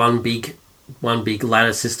them in one big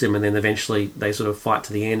ladder system, and then eventually they sort of fight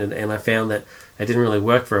to the end, and I found that it didn't really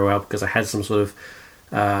work very well, because I had some sort of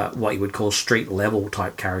what you would call street level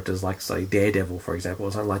type characters, like say Daredevil, for example,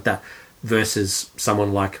 or something like that, versus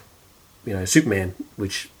someone like Superman,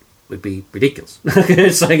 which would be ridiculous.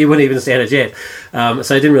 So you wouldn't even stand a chance.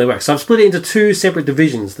 So it didn't really work. So I've split it into 2 separate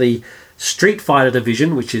divisions: the Street Fighter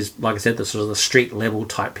division, which is, like I said, the sort of the street level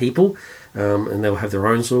type people, and they'll have their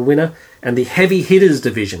own sort of winner, and the Heavy Hitters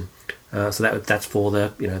division. So that's for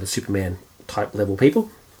the the Superman type level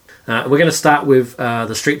people. We're going to start with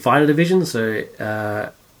the Street Fighter division.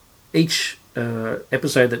 So each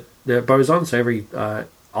episode that goes on, so every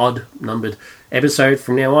odd numbered episode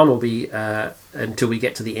from now on will be until we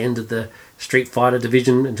get to the end of the Street Fighter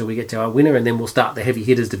division, until we get to our winner, and then we'll start the Heavy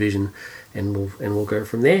Hitters division, and we'll go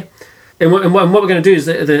from there. And what we're going to do is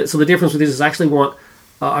the difference with this is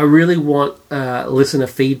I really want listener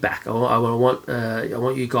feedback. I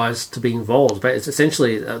want you guys to be involved. But it's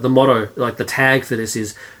essentially the motto, like the tag for this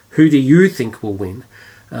is, who do you think will win?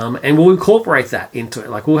 And we'll incorporate that into it.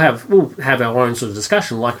 Like we'll have our own sort of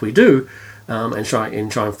discussion, like we do, and try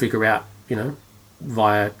and figure out,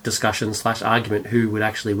 via discussion / argument, who would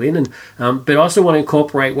actually win. And but I also want to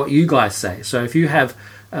incorporate what you guys say. So if you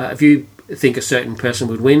think a certain person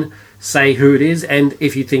would win, say who it is, and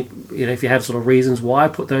if you think, if you have sort of reasons why,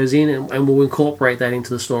 put those in, and we'll incorporate that into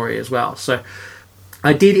the story as well. So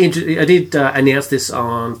I did announce this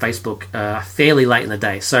on Facebook fairly late in the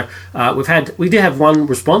day. So we did have one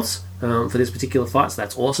response for this particular fight, so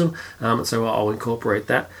that's awesome. So I'll incorporate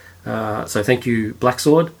that. So thank you, Black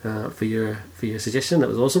Sword, for your suggestion. That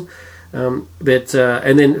was awesome. But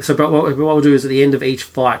what we'll do is at the end of each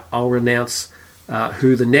fight, I'll announce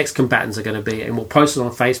who the next combatants are going to be, and we'll post it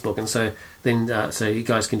on Facebook. And so then so you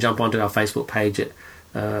guys can jump onto our Facebook page at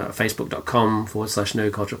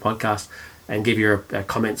facebook.com/Nerd Culture Podcast and give your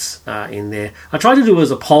comments in there. I tried to do it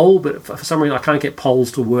as a poll, but for some reason I can't get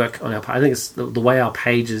polls to work on our page. I think it's the way our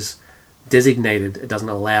page is designated. It doesn't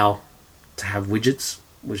allow to have widgets,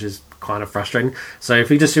 which is kind of frustrating. So if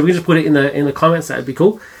we just put it in the comments, that would be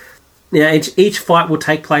cool. Now each fight will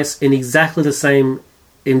take place in exactly the same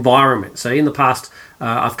environment. So in the past,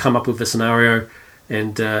 I've come up with a scenario,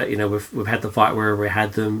 and we've had the fight wherever we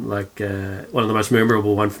had them. Like one of the most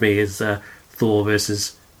memorable one for me is Thor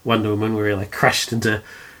versus Wonder Woman, where he like crashed into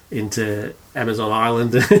Amazon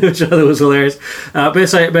Island, which I thought was hilarious. But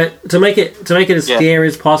to make it as fair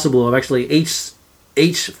as possible, I've actually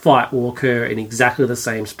each fight will occur in exactly the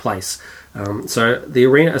same place. So the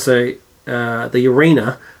arena,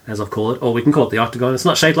 as I've called it, or we can call it the octagon. It's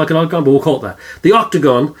not shaped like an octagon, but we'll call it that. The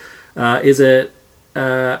octagon is a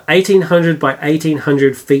 1,800 by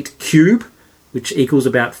 1,800 feet cube, which equals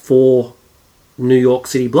about 4 New York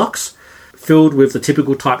City blocks, filled with the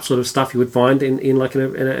typical type sort of stuff you would find in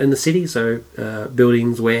the city. So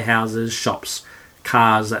buildings, warehouses, shops,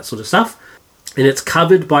 cars, that sort of stuff. And it's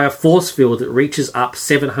covered by a force field that reaches up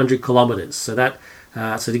 700 kilometers. So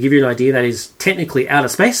to give you an idea, that is technically outer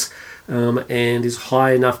space. And is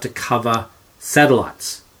high enough to cover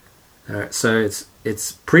satellites. So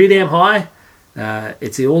it's pretty damn high.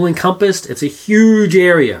 It's all encompassed. It's a huge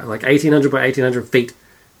area, like 1,800 by 1,800 feet.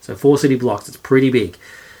 So 4 city blocks. It's pretty big.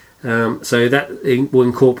 So that will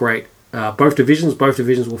incorporate both divisions. Both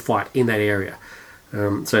divisions will fight in that area.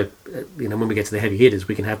 So when we get to the heavy hitters,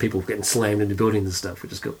 we can have people getting slammed into buildings and stuff,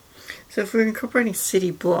 which is cool. So if we're incorporating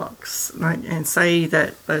city blocks, and say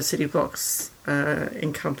that those city blocks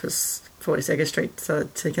encompass 42nd Street, so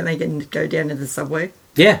can they go down to the subway?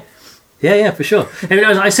 Yeah, for sure. I mean,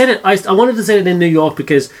 I said it. I wanted to say it in New York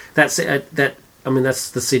because that's the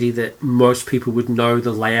city that most people would know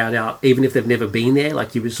the layout out, even if they've never been there.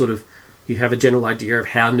 Like you have a general idea of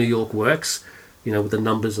how New York works, with the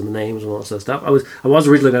numbers and the names and all that sort of stuff. I was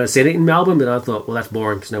originally going to set it in Melbourne, but I thought, well, that's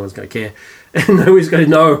boring because no one's going to care. And nobody's going to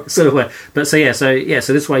know sort of where. But so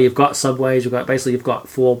this way you've got subways, you've got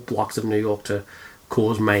 4 blocks of New York to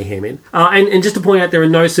cause mayhem in. And just to point out, there are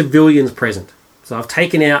no civilians present. So I've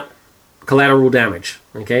taken out collateral damage.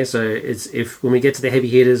 Okay, so it's when we get to the heavy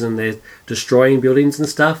hitters and they're destroying buildings and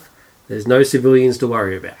stuff, there's no civilians to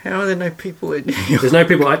worry about. How are there no people in New York? There's no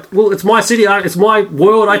people. It's my city. It's my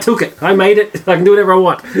world. I took it. I made it. I can do whatever I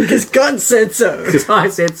want. Because God said so. Because I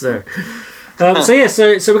said so.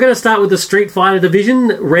 So we're going to start with the Street Fighter division,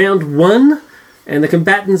 round 1, and the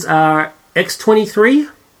combatants are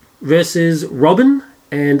X-23 versus Robin,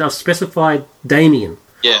 and I've specified Damien.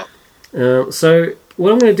 Yeah. So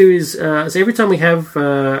what I'm going to do is, so every time we have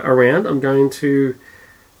a round, I'm going to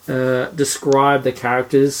describe the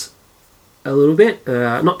characters a little bit.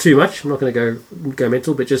 Not too much. I'm not going to go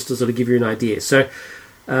mental, but just to sort of give you an idea. So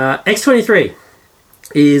X-23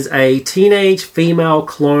 is a teenage female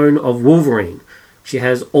clone of Wolverine. She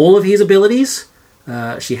has all of his abilities.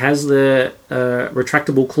 She has the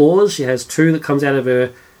retractable claws. She has 2 that comes out of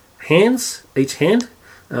her hands, each hand,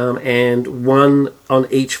 and 1 on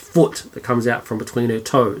each foot that comes out from between her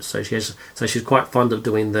toes. So she's quite fond of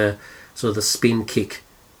doing the sort of the spin kick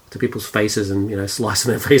to people's faces and,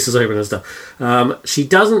 slicing their faces open and stuff. She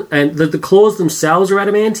doesn't, and the claws themselves are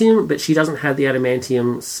adamantium, but she doesn't have the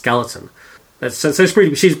adamantium skeleton.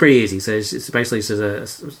 She's pretty easy. So it's basically a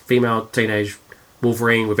female teenage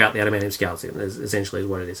Wolverine without the adamantium skeleton, essentially is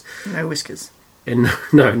what it is. No whiskers. And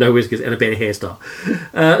no whiskers and a better hairstyle.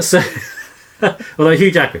 Although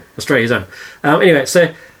Hugh Jackman, Australia's own. Anyway,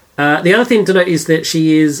 so the other thing to note is that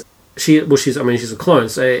she's a clone,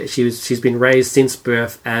 so she's been raised since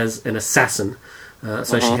birth as an assassin.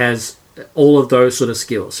 So she has all of those sort of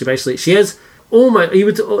skills. So basically, she has almost.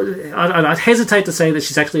 I'd hesitate to say that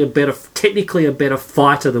she's actually technically a better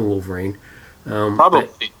fighter than Wolverine. Probably,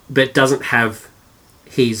 but doesn't have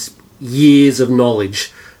his years of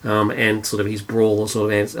knowledge and sort of his brawl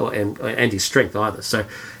and his strength either. So,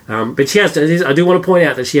 but she has. I do want to point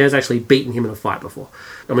out that she has actually beaten him in a fight before.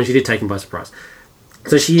 I mean, she did take him by surprise.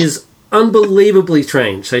 So she is unbelievably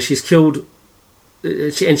trained. So she's killed,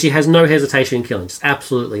 and she has no hesitation in killing, just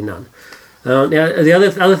absolutely none. Now, the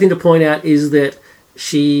other thing to point out is that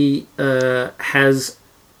she has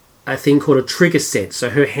a thing called a trigger set. So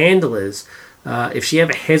her handlers, if she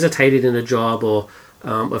ever hesitated in a job, or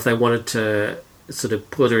if they wanted to sort of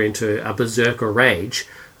put her into a berserker rage,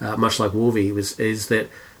 much like Wolvie is that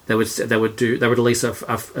they would release a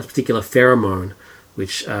particular pheromone,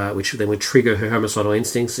 which then would trigger her homicidal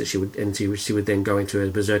instincts. That she would then go into a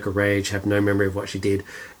berserker rage, have no memory of what she did,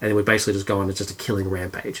 and then would basically just go on just a killing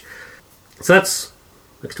rampage. So that's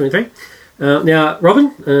X-23. Now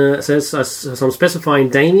Robin says, so I'm specifying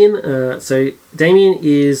Damian. So Damian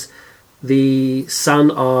is the son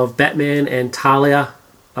of Batman and Talia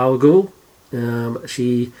al Ghul.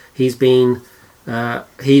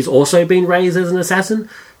 He's also been raised as an assassin.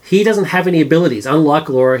 He doesn't have any abilities. Unlike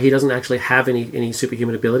Laura, he doesn't actually have any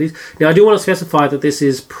superhuman abilities. Now, I do want to specify that this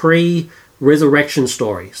is pre-resurrection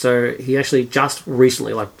story. So he actually just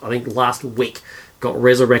recently, I think last week, got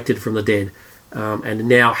resurrected from the dead, and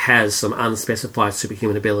now has some unspecified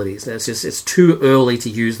superhuman abilities. Now, it's too early to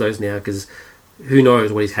use those now, because who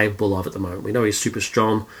knows what he's capable of at the moment. We know he's super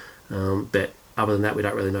strong, but other than that, we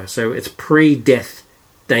don't really know. So it's pre-death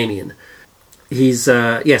Damian. He's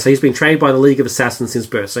so he's been trained by the League of Assassins since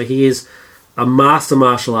birth. So he is a master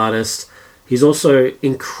martial artist. He's also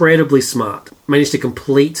incredibly smart. Managed to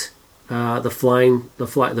complete the flying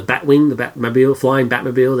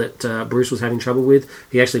Batmobile that Bruce was having trouble with.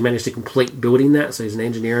 He actually managed to complete building that. So he's an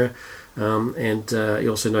engineer, and he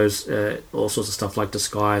also knows all sorts of stuff like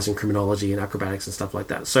disguise and criminology and acrobatics and stuff like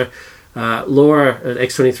that. So Laura at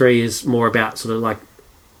X-23 is more about sort of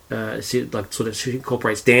she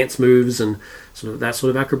incorporates dance moves and sort of that sort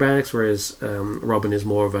of acrobatics, whereas Robin is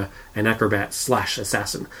more of an acrobat /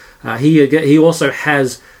 assassin. He also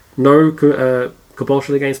has no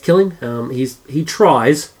compulsion against killing. He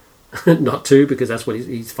tries not to, because that's what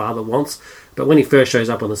his father wants. But when he first shows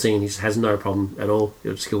up on the scene, he just has no problem at all.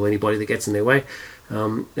 He'll just kill anybody that gets in their way.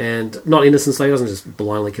 And not innocents, he doesn't just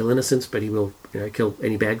blindly kill innocents, but he will kill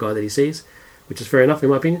any bad guy that he sees, which is fair enough in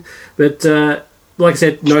my opinion. But like I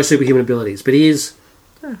said, no superhuman abilities, but he is...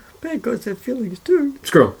 Bad guys have feelings too.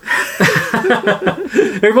 Screw him.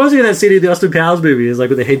 It reminds me of that scene in the Austin Powers movie. It's like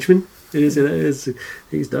with the henchman. He's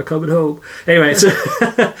not coming home. Anyway, so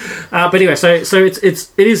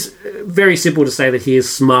it is very simple to say that he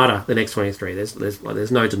is smarter than X-23.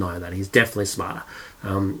 There's no denying that. He's definitely smarter,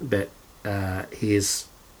 but he is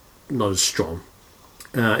not as strong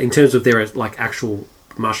in terms of their actual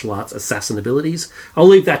martial arts assassin abilities. I'll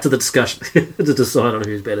leave that to the discussion to decide on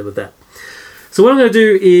who's better with that. So what I'm going to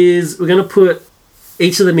do is we're going to put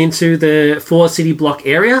each of them into the 4-city block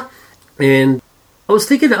area, and I've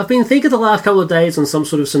been thinking the last couple of days on some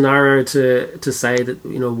sort of scenario to say that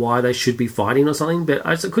why they should be fighting or something, but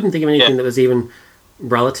I just couldn't think of anything that was even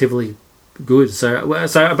relatively good. So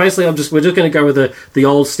basically we're just going to go with the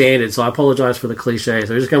old standard. So I apologise for the cliche.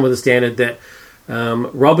 So we're just going with the standard that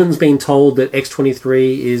Robin's been told that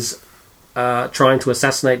X-23 is trying to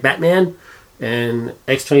assassinate Batman, and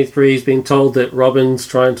X-23 is being told that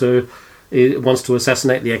Robin's wants to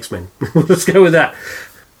assassinate the X-Men. Let's go with that.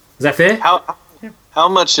 Is that fair? How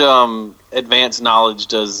much advanced knowledge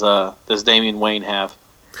does Damian Wayne have?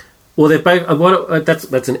 Well, they've both.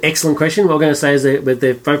 That's an excellent question. What we're going to say is that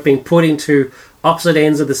they've both been put into opposite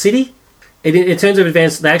ends of the city. In terms of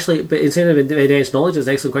advanced knowledge, that's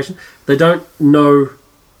an excellent question. They don't know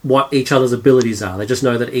what each other's abilities are. They just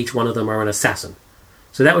know that each one of them are an assassin.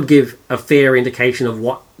 So that would give a fair indication of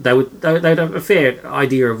what they'd have a fair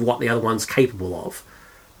idea of what the other one's capable of.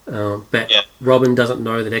 But Robin doesn't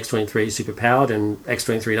know that X-23 is superpowered, and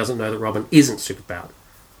X-23 doesn't know that Robin isn't superpowered.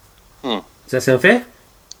 Does that sound fair?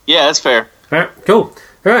 Yeah, that's fair. All right, cool.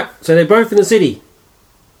 All right, so they're both in the city.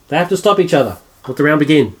 They have to stop each other. Let the round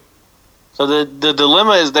begin. So the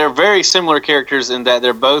dilemma is they're very similar characters in that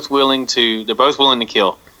they're both willing to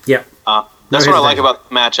kill. Yep. That's what I like about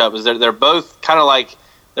the matchup is they're both kind of like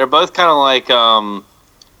they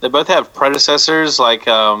both have predecessors like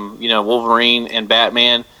Wolverine and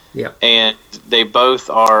Batman. Yep. And they both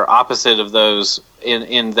are opposite of those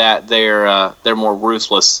in that they're more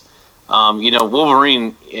ruthless.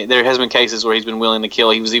 Wolverine. There has been cases where he's been willing to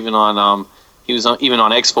kill. He was even on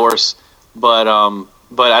X-Force, but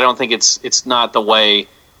I don't think it's not the way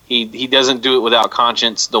he doesn't do it without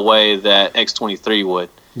conscience the way that X-23 would.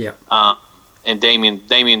 Yeah. And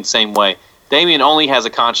Damian same way. Damian only has a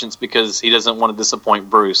conscience because he doesn't want to disappoint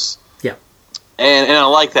Bruce. Yeah. And I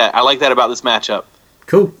like that. I like that about this matchup.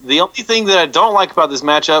 Cool. The only thing that I don't like about this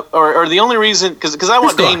matchup, or the only reason, because I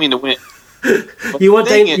want Damian to win. You want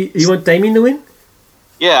Damian to win?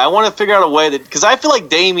 Yeah, I want to figure out a way that, because I feel like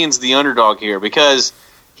Damian's the underdog here because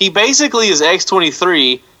he basically is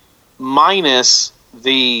X-23 minus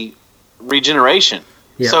the regeneration.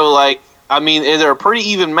 Yeah. So, they're a pretty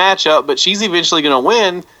even matchup, but she's eventually going to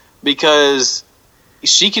win because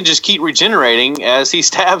she can just keep regenerating as he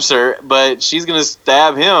stabs her, but she's going to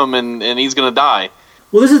stab him and he's going to die.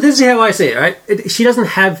 Well, this is how I see it, right? She doesn't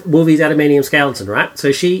have Wolvie's adamantium skeleton, right?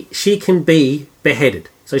 So she can be beheaded.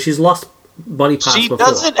 So she's lost body parts before. She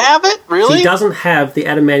doesn't have it? Really? She doesn't have the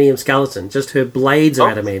adamantium skeleton. Just her blades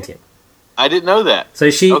are adamantium. I didn't know that. So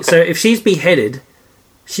So if she's beheaded,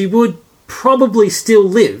 she would probably still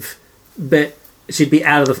live, but she'd be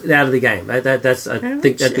out of the game. I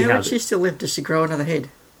think that'd be how how would she still live? Does she grow another head?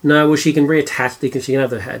 No, well, she can reattach. She can have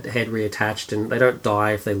the head reattached, and they don't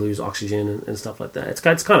die if they lose oxygen and stuff like that. It's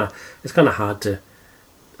kind of hard to.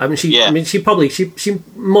 I mean, she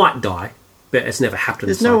might die, but it's never happened.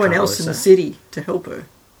 There's no one else in the city to help her.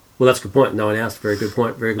 Well, that's a good point. No one else. Very good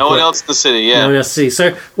point. Very good. No point. one else in the city. Yeah. No one else in the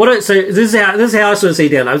city. So this is how I sort of see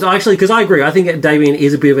Dan. I was actually, because I agree. I think that Damian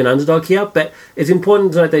is a bit of an underdog here, but it's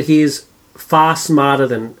important to note that he is far smarter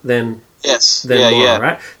than Laura,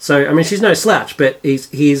 right? So I mean, she's no slouch, but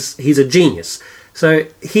he's a genius. So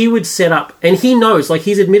he would set up, and he knows, like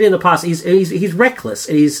he's admitted in the past, he's reckless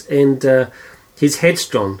and he's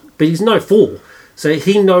headstrong, but he's no fool. So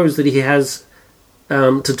he knows that he has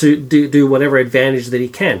to do whatever advantage that he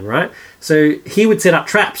can, right? So he would set up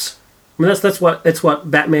traps. I mean, that's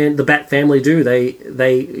what Batman, the Bat family do.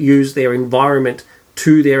 They use their environment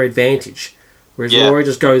to their advantage, whereas Laura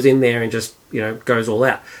just goes in there and just goes all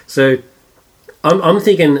out. So I'm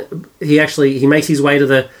thinking he makes his way to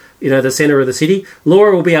the center of the city.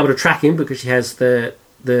 Laura will be able to track him because she has the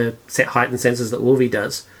set heightened senses that Wolvie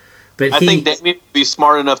does. But I think Damian would be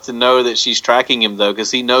smart enough to know that she's tracking him though, because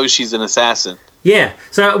he knows she's an assassin. Yeah.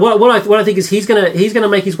 So what I think is he's gonna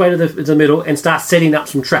make his way to the middle and start setting up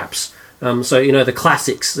some traps. So the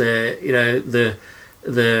classics, the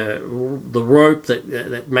rope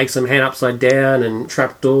that makes them hang upside down and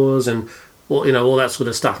trapdoors and all that sort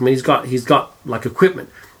of stuff. I mean, he's got like equipment.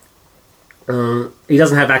 He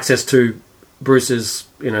doesn't have access to Bruce's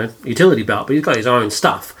utility belt, but he's got his own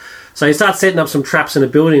stuff. So he starts setting up some traps in a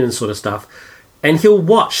building and sort of stuff, and he'll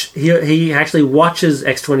watch. He actually watches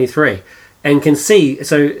X-23 and can see.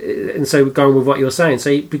 So going with what you're saying,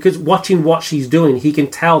 because watching what she's doing, he can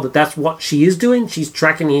tell that that's what she is doing. She's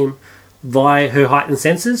tracking him via her heightened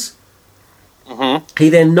senses. Mm-hmm. He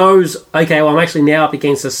then knows, okay, well, I'm actually now up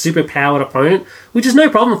against a superpowered opponent, which is no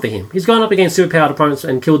problem for him. He's gone up against superpowered opponents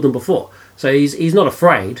and killed them before. So he's not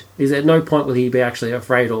afraid. He's at no point will he be actually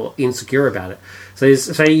afraid or insecure about it. So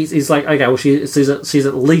he's like, okay, well, she's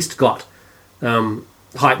at least got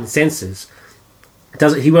heightened senses.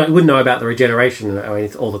 He wouldn't know about the regeneration or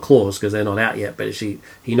all the claws because they're not out yet. But he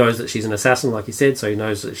knows that she's an assassin, like he said, so he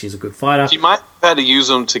knows that she's a good fighter. She might have had to use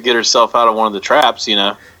them to get herself out of one of the traps,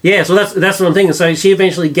 Yeah, so that's what I'm thinking. So she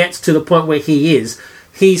eventually gets to the point where he is.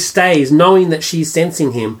 He stays, knowing that she's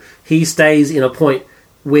sensing him. He stays in a point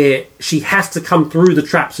where she has to come through the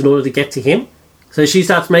traps in order to get to him. So she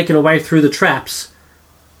starts making her way through the traps.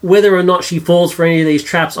 Whether or not she falls for any of these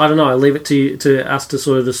traps, I don't know. I leave it to us to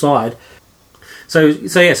sort of decide. So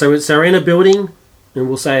we're in a building, and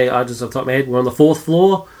we'll say, just off the top of my head, we're on the 4th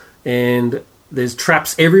floor, and there's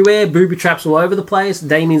traps everywhere, booby traps all over the place.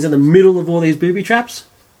 Damien's in the middle of all these booby traps.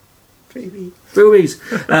 Boobies.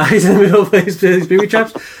 He's in the middle of these booby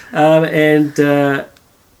traps, and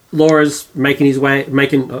Laura's making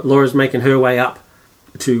her way up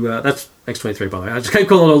to that's X-23, by the way. I just keep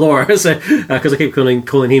calling her Laura because I keep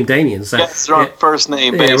calling him Damian. So yes, we're on a first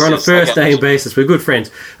name basis. Yeah, we're on a first name basis. We're good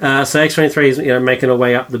friends. So X-23 is making her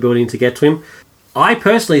way up the building to get to him. I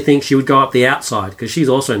personally think she would go up the outside because she's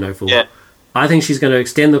also no fool. Yeah. I think she's going to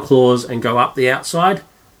extend the claws and go up the outside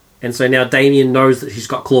and so now Damien knows that she's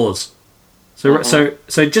got claws. So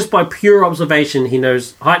so just by pure observation, he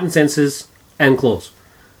knows heightened senses and claws.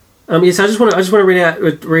 Yes, I just want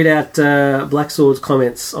to read out Black Sword's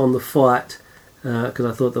comments on the fight because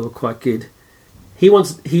I thought they were quite good. He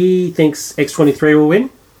thinks X-23 will win,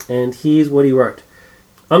 and here's what he wrote.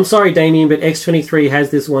 I'm sorry, Damien, but X-23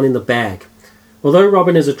 has this one in the bag. Although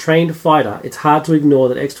Robin is a trained fighter, it's hard to ignore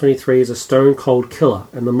that X-23 is a stone-cold killer,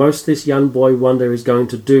 and the most this young boy wonder is going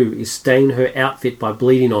to do is stain her outfit by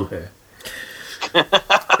bleeding on her.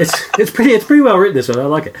 It's pretty well written, this one. I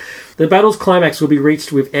like it. The battle's climax will be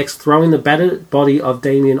reached with X throwing the battered body of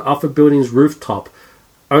Damien off a building's rooftop,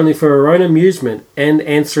 only for her own amusement and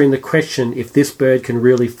answering the question if this bird can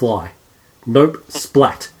really fly. Nope,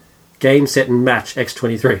 splat. Game, set, and match,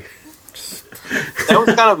 X-23. That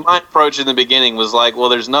was kind of my approach in the beginning, was like, well,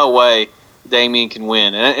 there's no way Damien can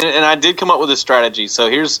win. And I did come up with a strategy. So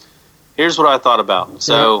here's what I thought about.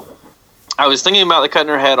 So I was thinking about the cutting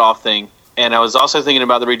her head off thing, and I was also thinking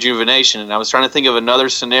about the rejuvenation, and I was trying to think of another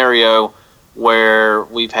scenario where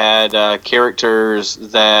we've had characters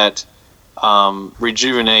that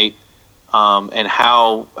rejuvenate, and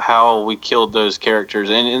how we killed those characters,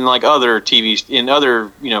 and in like other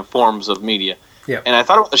forms of media. Yeah. And I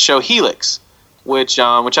thought about the show Helix, which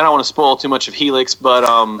I don't want to spoil too much of Helix, but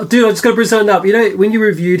dude, I just got to bring something up. You know, when you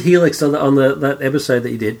reviewed Helix on that episode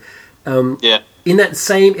that you did, in that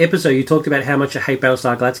same episode, you talked about how much you hate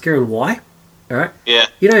Battlestar Galactica and why. All right. Yeah.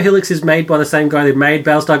 You know, Helix is made by the same guy who made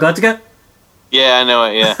Battlestar Galactica. Yeah, I know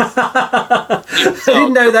it. Yeah. I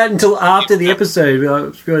didn't know that until after the episode. I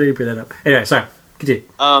was going to bring that up. Anyway, sorry. Continue.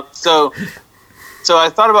 So I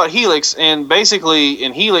thought about Helix, and basically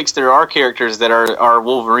in Helix there are characters that are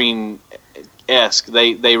Wolverine-esque.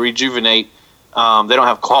 They rejuvenate. They don't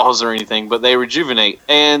have claws or anything, but they rejuvenate,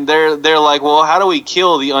 and they're like, well, how do we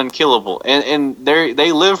kill the unkillable? And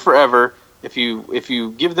they live forever. If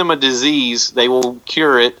you give them a disease, they will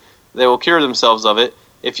cure it. They will cure themselves of it.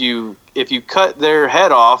 If you cut their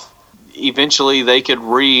head off, eventually they could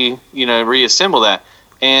reassemble that.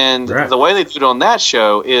 And right. The way they do it on that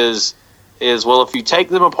show is well, if you take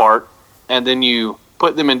them apart and then you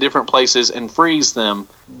put them in different places and freeze them,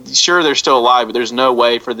 sure, they're still alive, but there's no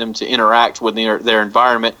way for them to interact with their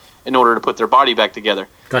environment in order to put their body back together.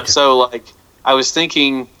 Gotcha. So, like, I was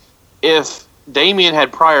thinking, if Damien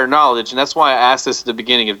had prior knowledge, and that's why I asked this at the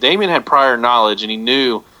beginning, if Damien had prior knowledge and he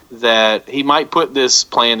knew that he might put this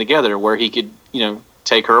plan together where he could,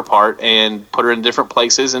 take her apart and put her in different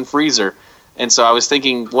places and freeze her. And so I was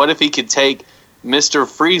thinking, what if he could take Mr.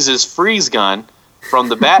 Freeze's freeze gun from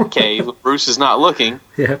the Batcave when Bruce is not looking,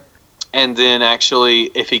 and then actually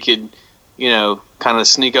if he could, kind of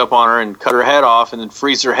sneak up on her and cut her head off and then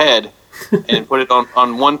freeze her head and put it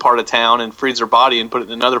on one part of town and freeze her body and put it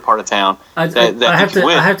in another part of town. I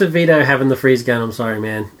have to veto having the freeze gun. I'm sorry,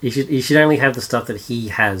 man. You should only have the stuff that he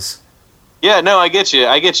has. Yeah, no, I get you.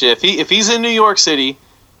 If he's in New York City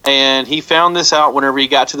and he found this out whenever he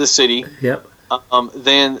got to the city,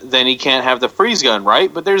 then he can't have the freeze gun,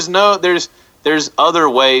 right? But there's other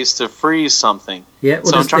ways to freeze something. Yeah,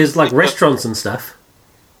 well, so there's like restaurants and stuff.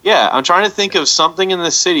 Yeah, I'm trying to think of something in the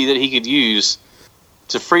city that he could use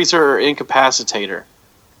to freeze her or incapacitate her.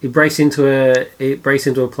 He breaks into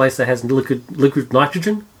a place that has liquid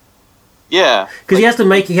nitrogen. Yeah, because he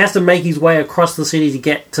has to make his way across the city to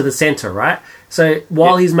get to the center, right? So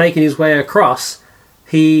while he's making his way across,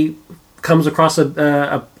 he comes across some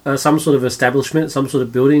sort of establishment, some sort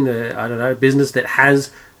of building, business that has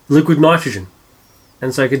liquid nitrogen.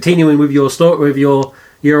 And so continuing with your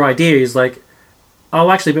your idea is like, oh,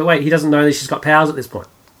 actually, but wait, he doesn't know that she's got powers at this point.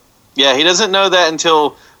 Yeah, he doesn't know that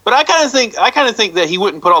until. But I kind of think that he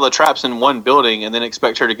wouldn't put all the traps in one building and then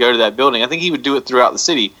expect her to go to that building. I think he would do it throughout the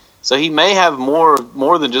city. So he may have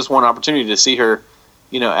more than just one opportunity to see her,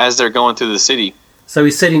 as they're going through the city. So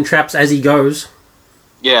he's setting traps as he goes.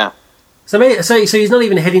 Yeah. So he's not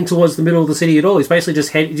even heading towards the middle of the city at all. He's basically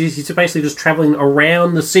just traveling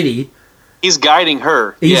around the city. He's guiding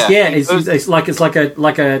her. It's like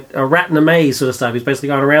a rat in a maze sort of stuff. He's basically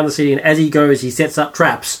going around the city, and as he goes, he sets up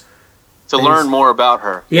traps to learn more about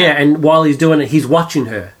her. Yeah, and while he's doing it, he's watching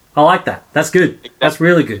her. I like that. That's good. That's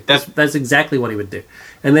really good. That's exactly what he would do.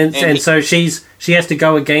 And so she has to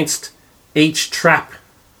go against each trap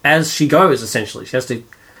as she goes. Essentially, she has to.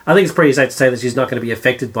 I think it's pretty safe to say that she's not going to be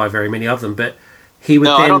affected by very many of them. But he would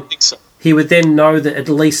I don't think so. He would then know that at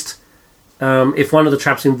least if one of the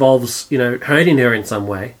traps involves hurting her in some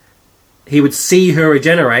way, he would see her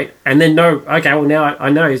regenerate and then know. Okay, well now I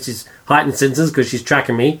know she's heightened senses because she's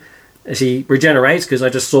tracking me. She regenerates because I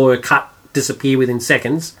just saw her cut disappear within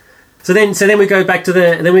seconds. So then we go back to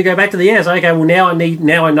the end. So okay, well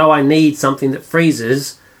now I know I need something that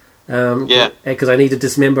freezes. Because I need to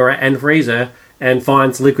dismember and freeze her, and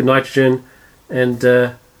finds liquid nitrogen, and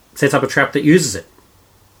sets up a trap that uses it.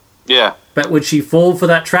 Yeah. But would she fall for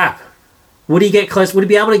that trap? Would he get close? Would he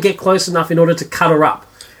be able to get close enough in order to cut her up?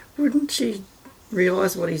 Wouldn't she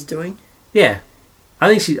realise what he's doing? Yeah,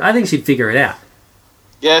 I think she'd figure it out.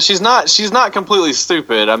 Yeah, she's not completely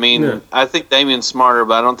stupid. I mean, No. I think Damien's smarter,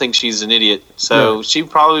 but I don't think she's an idiot. So No. she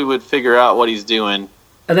probably would figure out what he's doing.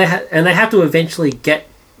 And they have to eventually get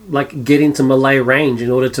into melee range in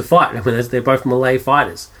order to fight. I mean, they're both melee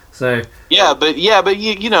fighters. So Yeah, but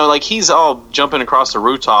you know, like he's all jumping across the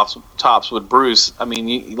rooftops with Bruce. I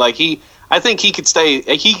mean, I think he could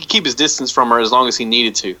keep his distance from her as long as he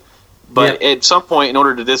needed to. But at some point, in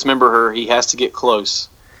order to dismember her, he has to get close.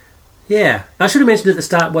 yeah, I should have mentioned at the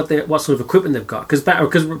start what sort of equipment they've got,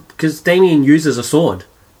 because Damien uses a sword,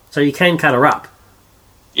 so you can cut her up.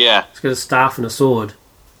 Yeah. He's got a staff and a sword.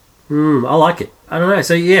 I like it. I don't know.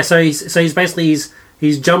 So yeah, so he's basically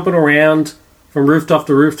he's jumping around from rooftop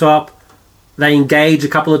to rooftop. They engage a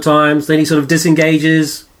couple of times, then he sort of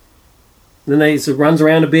disengages. Then he sort of runs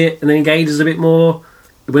around a bit and then engages a bit more.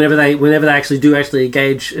 Whenever they actually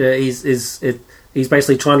engage, he's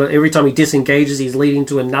basically trying to. Every time he disengages, he's leading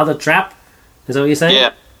to another trap. Is that what you're saying?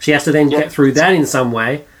 Yeah. She has to then get through that in some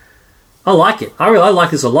way. I like it. I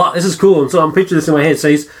like this a lot. This is cool. And so I'm picturing this in my head. So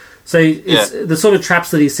it's the sort of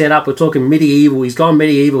traps that he set up. We're talking medieval. He's gone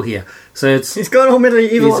medieval here. So he's gone all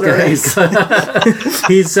medieval on her ass.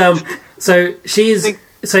 So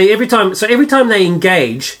every time they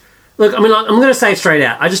engage, look, I mean, I'm going to say it straight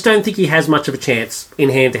out. I just don't think he has much of a chance in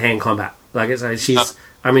hand-to-hand combat. Like I say,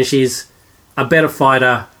 she's a better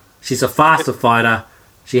fighter. She's a faster fighter.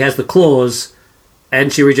 She has the claws,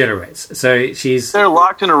 and she regenerates. So they're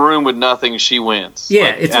locked in a room with nothing. She wins.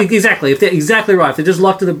 Yeah, exactly. If they're exactly right. If they're just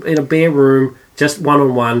locked in a bare room, just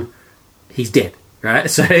one-on-one, he's dead. Right.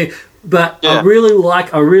 So, but yeah. I really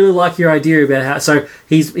like your idea about how. So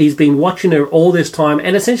he's been watching her all this time,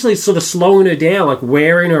 and essentially sort of slowing her down, like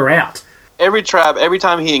wearing her out. Every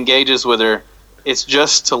time he engages with her, it's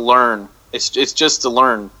just to learn. It's just to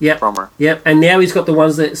learn from her. Yep. And now he's got the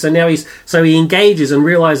ones that. So he engages and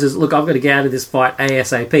realizes, look, I've got to get out of this fight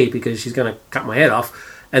ASAP because she's going to cut my head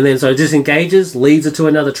off. And then so disengages, leads her to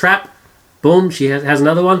another trap. Boom, she has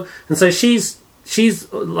another one, and so she's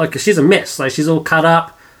a mess. Like she's all cut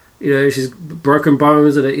up. You know, she's broken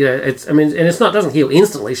bones, and doesn't heal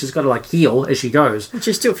instantly. She's got to heal as she goes. And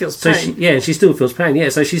she still feels pain. And she still feels pain. Yeah,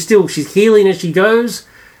 so she's healing as she goes,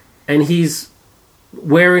 and he's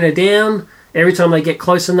wearing her down. Every time they get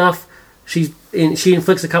close enough, she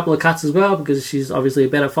inflicts a couple of cuts as well because she's obviously a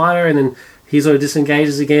better fighter. And then he sort of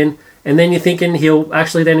disengages again, and then you're thinking he'll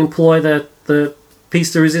actually then employ the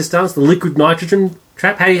piece de resistance, the liquid nitrogen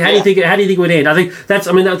trap. How do you think it would end? I think that's.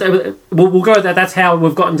 I mean, we'll go with that. That's how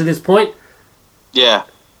we've gotten to this point. Yeah.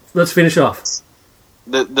 Let's finish off.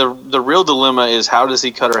 The real dilemma is how does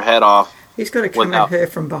he cut her head off? He's got to come at her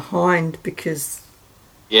from behind because.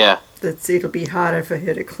 Yeah. It'll be harder for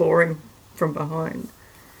her to claw him from behind.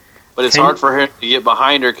 But it's hard for her to get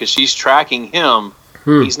behind her because she's tracking him.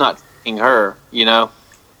 He's not tracking her. You know.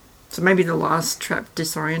 So maybe the last trap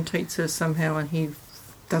disorientates her somehow, and he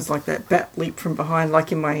does that bat leap from behind,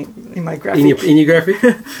 like in my graphic. In your graphic.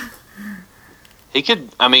 He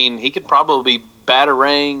could probably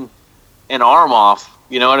batarang an arm off.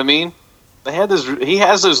 You know what I mean? He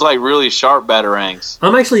has those really sharp batarangs.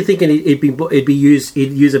 I'm actually thinking he'd use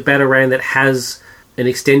a batarang that has an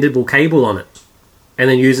extendable cable on it, and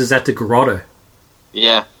then uses that to garrote her.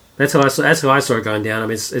 Yeah, that's how I saw it going down. I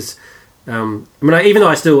mean, even though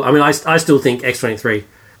I still think X-23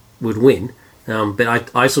 would win,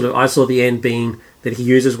 but I saw the end being that he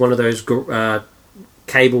uses one of those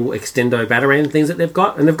cable extendo batarang things that they've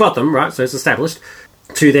got, and they've got them right, so it's established,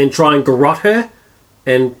 to then try and garrote her,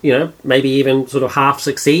 and maybe even sort of half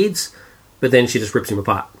succeeds, but then she just rips him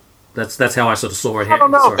apart. That's how I sort of saw it. I don't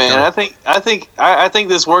know, man. I think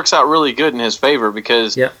this works out really good in his favor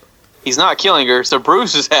because he's not killing her, so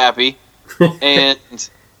Bruce is happy, and.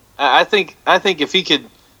 I think if he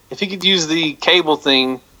could use the cable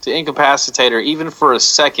thing to incapacitate her even for a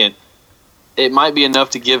second, it might be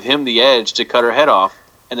enough to give him the edge to cut her head off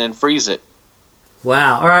and then freeze it.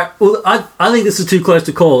 Wow! All right. Well, I think this is too close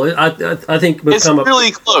to call. I think we've come up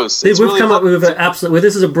really close. We've come up with an absolute. Well,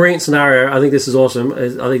 this is a brilliant scenario. I think this is awesome. I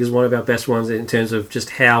think it's one of our best ones in terms of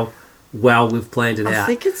just how well we've planned it out. I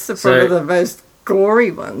think it's one of the most gory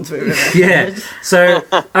ones we've ever had. Yeah. So,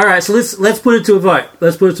 all right. So let's put it to a vote.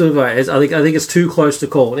 I think it's too close to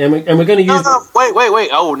call, and we're going to use. No, wait.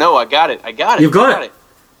 Oh no, I got it. You've got it.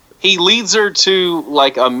 he leads her to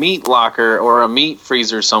like a meat locker or a meat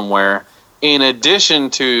freezer somewhere. In addition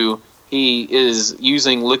to, he is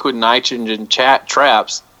using liquid nitrogen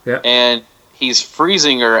traps, and he's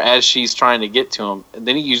freezing her as she's trying to get to him. And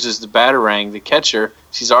then he uses the Batarang to catch her.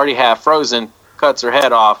 She's already half frozen, cuts her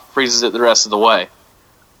head off, freezes it the rest of the way.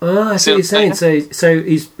 Oh, I see what you're saying. So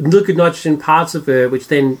he's liquid nitrogen parts of her, which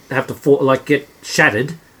then have to get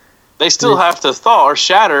shattered. They still have to thaw or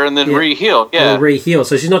shatter and then re-heal. Yeah, re-heal.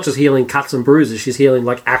 So she's not just healing cuts and bruises; she's healing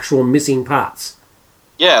like actual missing parts.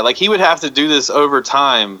 Yeah, like he would have to do this over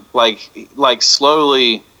time, like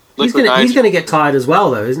slowly. He's going to get tired as well,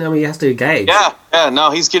 though, isn't he? I mean, he has to engage. Yeah. No,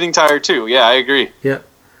 he's getting tired too. Yeah, I agree. Yeah.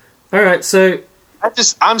 All right, so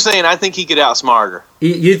I'm saying I think he could outsmart her.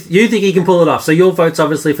 You think he can pull it off? So your vote's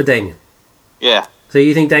obviously for Damien. Yeah. So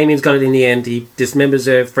you think Damien's got it in the end? He dismembers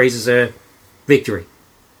her, freezes her, victory.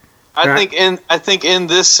 I think in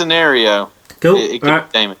this scenario, cool. It could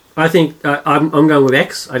be Damien. I think I'm going with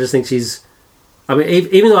X. I just think she's. I mean,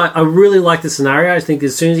 even though I really like the scenario, I think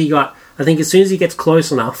as soon as he gets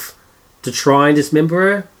close enough to try and dismember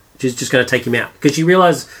her, she's just going to take him out because she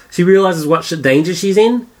realizes what danger she's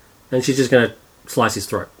in, and she's just going to slice his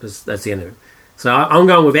throat. That's the end of it. So I'm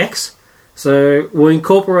going with X. So we'll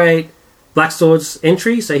incorporate Black Sword's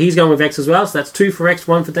entry. So he's going with X as well. So that's 2 for X,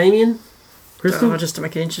 1 for Damien. Crystal? Just to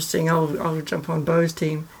make it interesting, I'll jump on Bo's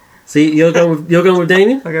team. See, you're going with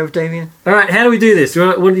Damien? I'll go with Damien. All right, how do we do this?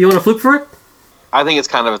 You want to flip for it? I think it's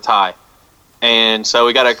kind of a tie. And so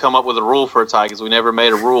we got to come up with a rule for a tie because we never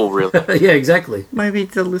made a rule, really. Yeah, exactly. Maybe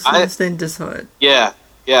the listeners then decide. Yeah.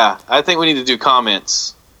 I think we need to do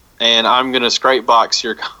comments. And I'm going to scrape box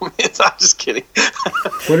your comments. I'm just kidding.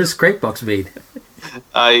 What does scrape box mean?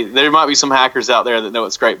 There might be some hackers out there that know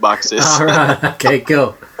what scrape box is. All right. Okay,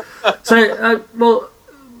 cool. So,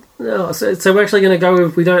 so we're actually going to go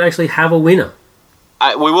with we don't actually have a winner.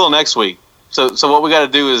 We will next week. So what we got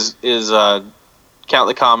to do is count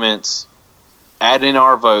the comments, add in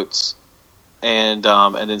our votes, and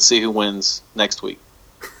then see who wins next week.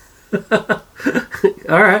 All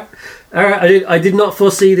right. I did not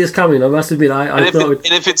foresee this coming. I must admit. And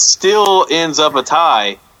if it still ends up a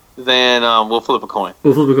tie, then we'll flip a coin.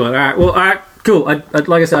 All right. Well, all right. Cool. Like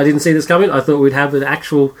I said, I didn't see this coming. I thought we'd have an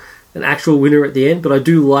actual winner at the end, but I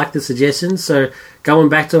do like the suggestions. So going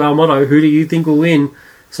back to our motto, who do you think will win?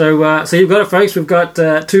 So you've got it, folks. We've got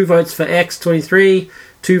 2 votes for X23,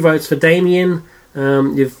 2 votes for Damien.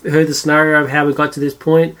 You've heard the scenario of how we got to this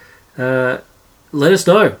point. Let us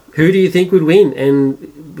know. Who do you think would win?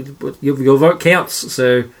 And your vote counts.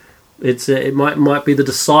 So it might be the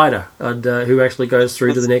decider on who actually goes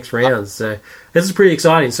through to the next round. So this is pretty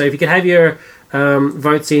exciting. So if you can have your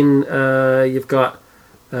votes in, you've got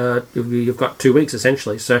 2 weeks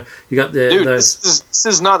essentially. So you got this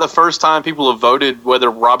is not the first time people have voted whether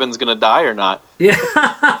Robin's going to die or not. Yeah,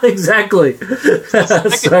 exactly.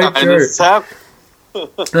 So true.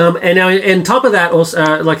 And now, on top of that,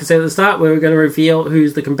 also, like I said at the start, we're going to reveal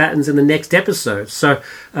who's the combatants in the next episode. So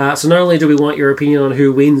not only do we want your opinion on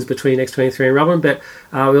who wins between X23 and Robin, but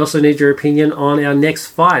we also need your opinion on our next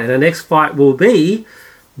fight. And our next fight will be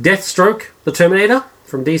Deathstroke, the Terminator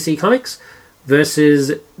from DC Comics,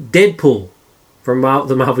 versus Deadpool from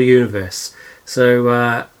the Marvel Universe.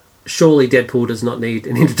 So surely Deadpool does not need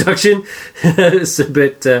an introduction,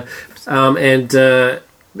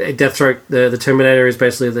 Deathstroke, the Terminator, is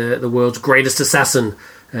basically the world's greatest assassin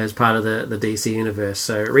as part of the DC universe.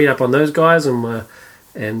 So read up on those guys and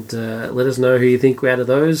let us know who you think out of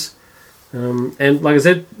those. And like I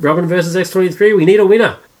said, Robin versus X23, we need a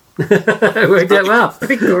winner. It worked out well.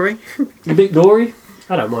 Big Dory. Big Dory?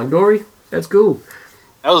 I don't mind Dory. That's cool.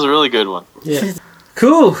 That was a really good one. Yeah.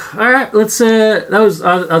 Cool. All right. Let's. That was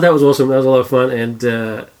awesome. That was a lot of fun, and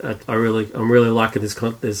I'm really liking this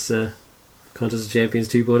Contest of Champions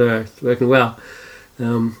 2.0. It's working well.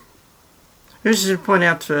 I should point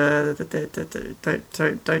out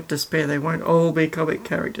that don't despair. They won't all be comic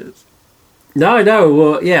characters. No.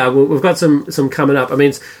 Well, yeah. We've got some coming up. I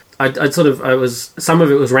mean, some of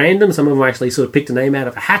it was random. Some of them I actually sort of picked a name out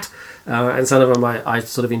of a hat, and some of them I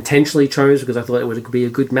sort of intentionally chose because I thought it would be a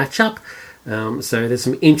good matchup. So there's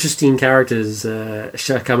some interesting characters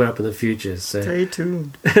coming up in the future. So stay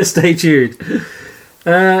tuned. Stay tuned.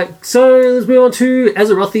 So let's move on to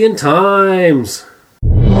Azerothian Times.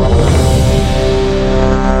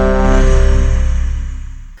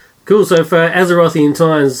 Cool, so for Azerothian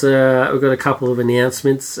Times, we've got a couple of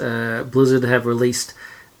announcements. Blizzard have released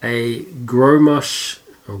a Grommash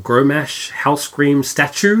Hellscream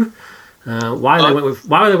statue. Why they went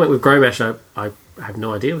with Grommash, I have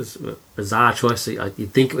no idea. It was a bizarre choice.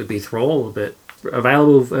 You'd think it would be Thrall, but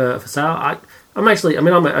available for sale. I'm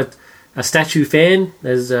a statue fan,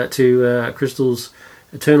 as to Crystal's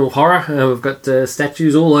eternal horror. We've got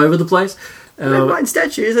statues all over the place. I don't mind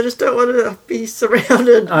statues, I just don't want to be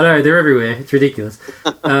surrounded. I know, they're everywhere. It's ridiculous.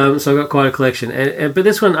 So I've got quite a collection. But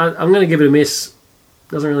this one, I'm going to give it a miss.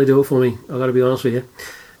 Doesn't really do it for me, I've got to be honest with you.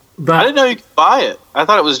 But I didn't know you could buy it. I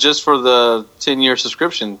thought it was just for the 10-year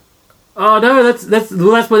subscription. oh no,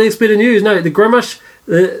 that's my next bit of news. No, the Grommash.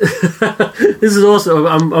 This is also.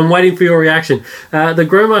 I'm waiting for your reaction. The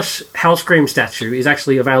Grommash Hellscream statue is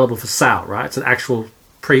actually available for sale. Right, it's an actual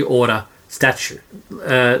pre-order statue.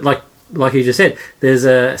 Like you just said, there's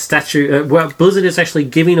a statue. Blizzard is actually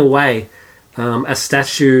giving away a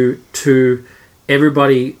statue to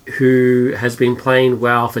everybody who has been playing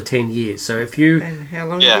WoW for 10 years. So if you... And how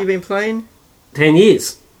long have you been playing? 10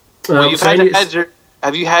 years. Well,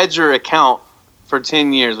 have you had your account for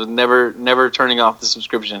 10 years with never turning off the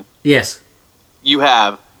subscription? Yes. You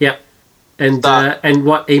have? Yep. And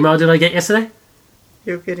what email did I get yesterday?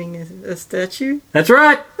 You're getting a statue? That's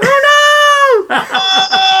right. Oh no!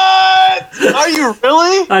 What? Are you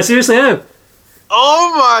really? I seriously am.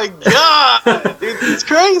 Oh my god, dude, it's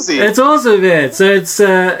crazy. It's awesome, man. So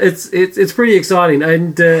it's pretty exciting,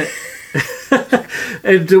 and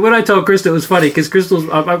and when I told Krista, it was funny because Crystal's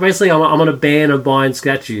I'm on a ban of buying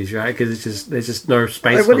statues, right? Because there's just no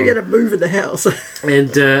space. When are you going to move in the house? And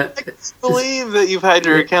I can't believe that you've had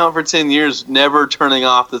your account for 10 years, never turning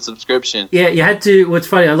off the subscription. yeah, you had to. What's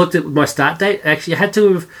funny? I looked at my start date. Actually, you had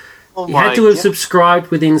to have subscribed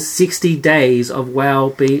within 60 days of WoW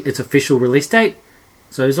being its official release date.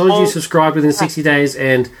 So as long as you subscribed within 60 days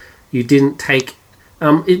and you didn't take...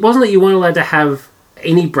 it wasn't that you weren't allowed to have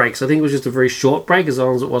any breaks. I think it was just a very short break, as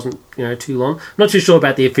long as it wasn't too long. I'm not too sure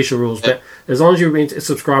about the official rules, but as long as you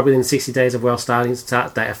subscribe within 60 days of WoW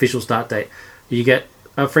official start date, you get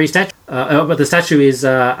a free statue. But the statue is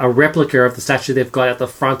a replica of the statue they've got at the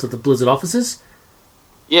front of the Blizzard offices.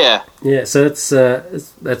 Yeah. Yeah, so that's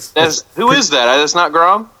who is that? That's not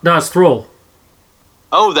Grom? No, it's Thrall.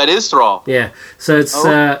 Oh, that is Thrall. Yeah, so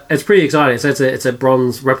it's pretty exciting. So it's a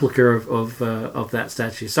bronze replica of that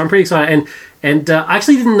statue. So I'm pretty excited, and I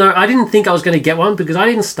actually didn't know. I didn't think I was going to get one because I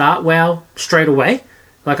didn't start WoW straight away.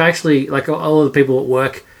 Like all of the people at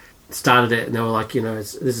work started it, and they were like,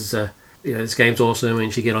 this game's awesome, and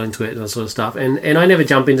you should get onto it and that sort of stuff. And I never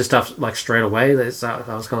jump into stuff like straight away. I was kind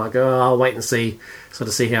of like, I'll wait and see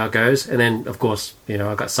how it goes. And then of course,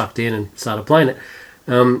 I got sucked in and started playing it.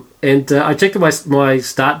 And I checked my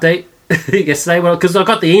start date yesterday because I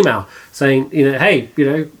got the email saying, hey,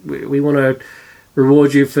 we want to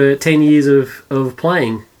reward you for 10 years of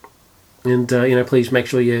playing, and please make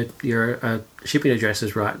sure your shipping address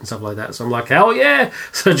is right and stuff like that. So I'm like, hell yeah!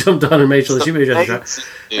 So I jumped on and made sure the shipping address is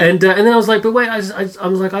right. And then I was like, but wait, I was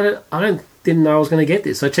like, didn't know I was going to get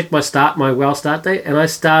this. So I checked my WoW start date, and I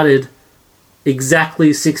started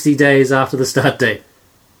exactly 60 days after the start date.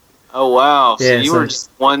 Oh, wow. So yeah, you were just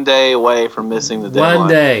 1 day away from missing the deadline. 1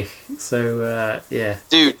 day. So, yeah.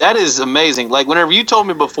 Dude, that is amazing. Like, whenever you told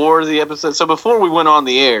me before the episode, so before we went on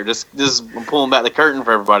the air, just I'm pulling back the curtain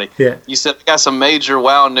for everybody. Yeah. You said, I got some major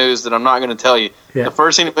WoW news that I'm not going to tell you. Yeah. The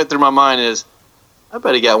first thing that went through my mind is, I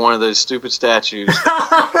bet he got one of those stupid statues.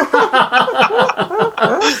 I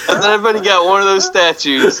bet he got one of those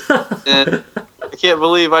statues. And I can't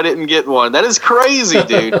believe I didn't get one. That is crazy,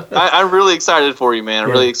 dude. I'm really excited for you, man. I'm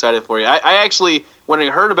really excited for you. I actually, when I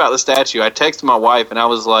heard about the statue, I texted my wife, and I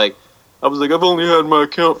was like, I've only had my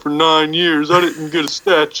account for 9 years. I didn't get a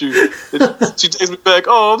statue. And she takes me back.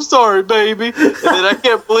 Oh, I'm sorry, baby. And then I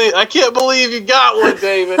can't believe you got one,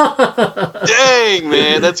 David. Dang,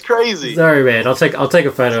 man, that's crazy. Sorry, man. I'll take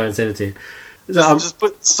a photo and send it to you. Just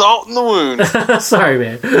put salt in the wound. Sorry,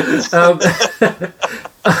 man.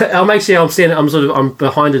 I'll make sure I'm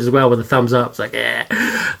behind it as well with a thumbs up. It's like, yeah.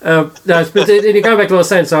 But going back to what I was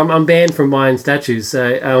saying, so I'm banned from buying statues.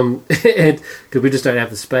 So because we just don't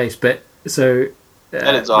have the space. But so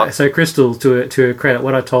that is awesome. So Crystal, to her credit,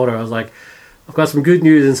 what I told her, I was like, I've got some good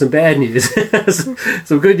news and some bad news.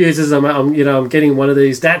 Some good news is I'm getting one of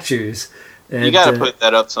these statues. And, you got to put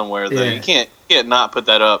that up somewhere, though. Yeah. You can't not put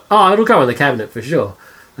that up. Oh, it'll go in the cabinet for sure.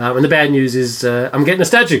 And the bad news is I'm getting a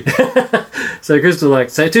statue. So Crystal,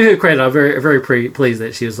 so to her credit, I'm very, very pleased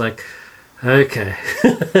that she was like, okay.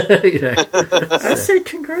 I said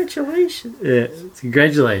congratulations. Yeah,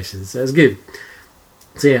 congratulations. That's good.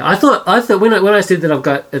 So yeah, I thought when I said that I've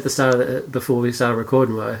got at the start before we started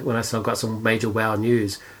recording, when I said I've got some major WoW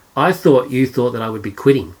news, I thought you thought that I would be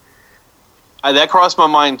quitting. That crossed my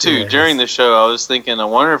mind too. Yes. During the show, I was thinking, I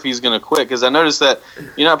wonder if he's going to quit because I noticed that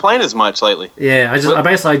you're not playing as much lately. Yeah, I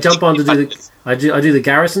jump on to do the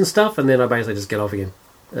garrison stuff, and then I basically just get off again.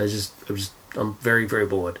 I just I'm very, very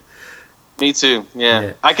bored. Me too. Yeah.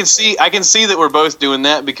 Yeah. I can see that we're both doing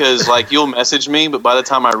that because like you'll message me, but by the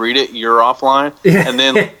time I read it, you're offline, Yeah. and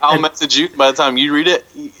then I'll message you. By the time you read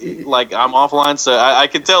it, like I'm offline. So I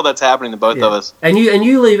can tell that's happening to both of us. And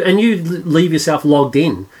you leave yourself logged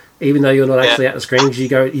in, even though you're not actually at the screen. 'Cause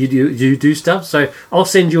you do stuff. So I'll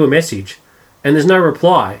send you a message, and there's no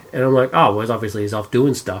reply, and I'm like, oh, well, obviously he's off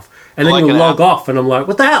doing stuff, and then Like you'll an log app. off, and I'm like,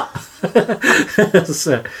 what the hell?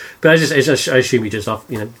 So, but I assume you're just off,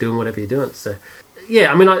 doing whatever you're doing. So,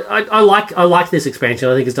 yeah, I mean, I like this expansion.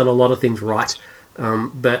 I think it's done a lot of things right,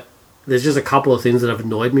 but there's just a couple of things that have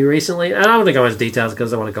annoyed me recently, and I don't want to go into details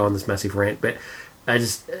because I don't want to go on this massive rant. But I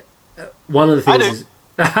just one of the things is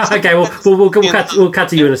okay. Well, we'll cut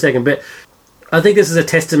to you in a second, but I think this is a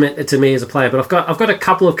testament to me as a player. But I've got a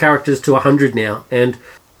couple of characters to 100 now, and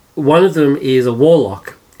one of them is a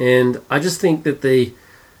warlock, and I just think that the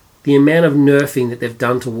amount of nerfing that they've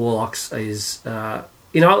done to warlocks is,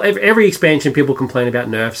 every expansion people complain about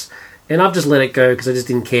nerfs, and I've just let it go because I just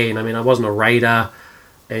didn't care. I mean, I wasn't a raider,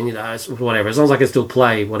 and it's whatever. As long as I can still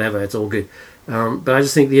play, whatever, it's all good. But I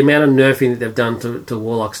just think the amount of nerfing that they've done to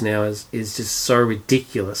warlocks now is just so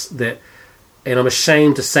ridiculous that, and I'm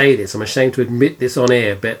ashamed to say this, I'm ashamed to admit this on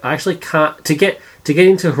air, but I actually can't to get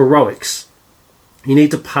into heroics. You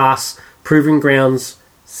need to pass Proving Grounds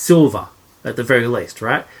Silver at the very least,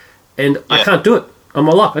 right? And Yeah. I can't do it. I'm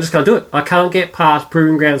a lock. I just can't do it. I can't get past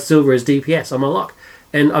Proving Grounds Silver as DPS. I'm a lock.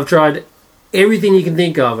 And I've tried everything you can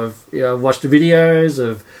think of. I've watched the videos.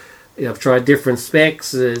 I've tried different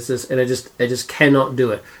specs, and I just cannot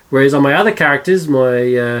do it. Whereas on my other characters,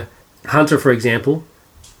 my Hunter, for example,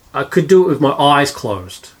 I could do it with my eyes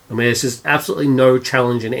closed. I mean, it's just absolutely no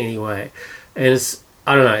challenge in any way. And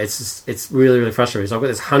I don't know, it's really, really frustrating. So I've got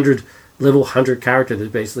this level 100 character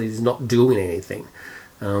that basically is not doing anything.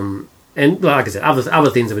 And like I said, other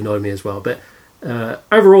things have annoyed me as well. But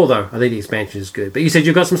overall, though, I think the expansion is good. But you said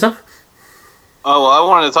you've got some stuff? Oh, well, I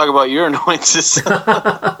wanted to talk about your annoyances.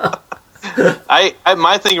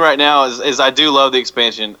 My thing right now is I do love the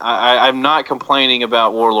expansion. I'm not complaining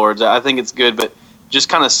about Warlords. I think it's good, but just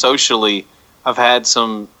kind of socially, I've had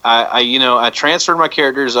some. I transferred my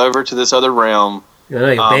characters over to this other realm. I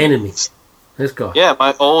know you abandoned me. Let's go. Yeah,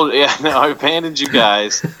 I abandoned you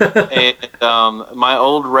guys, and my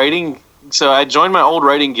old raiding. So I joined my old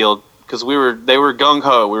raiding guild because they were gung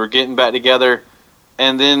ho. We were getting back together,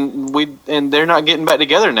 and then they're not getting back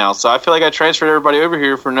together now. So I feel like I transferred everybody over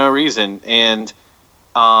here for no reason, and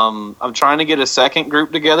I'm trying to get a second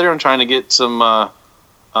group together. I'm trying to get some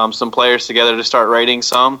players together to start raiding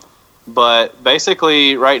some. But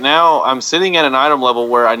basically, right now, I'm sitting at an item level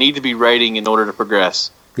where I need to be raiding in order to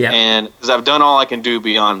progress. Yeah. And because I've done all I can do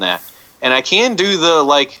beyond that, and I can do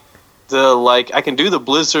I can do the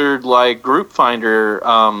Blizzard group finder.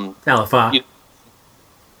 LFR.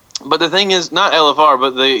 But the thing is, not LFR,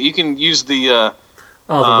 but you can use the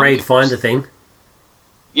the raid finder thing.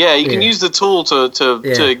 Yeah, you can use the tool to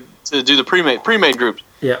do the pre-made groups.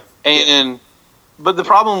 Yeah. But the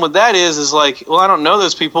problem with that is I don't know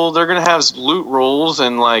those people. They're going to have loot rules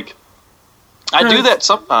and I do that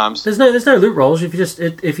sometimes. There's no loot rolls. If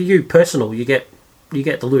you do personal, you get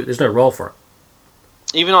the loot. There's no roll for it.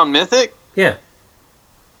 Even on Mythic? Yeah.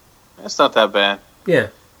 That's not that bad. Yeah.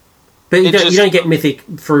 But you don't get Mythic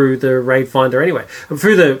through the raid finder anyway.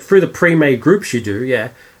 Through the pre-made groups you do, yeah.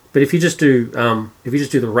 But if you just do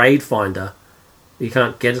the raid finder, you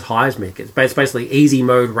can't get as high as Mythic. It's basically easy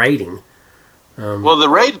mode raiding. Well, the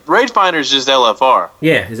raid finder is just LFR.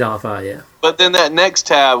 Yeah, it's LFR. Yeah. But then that next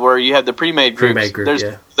tab where you have the pre-made groups,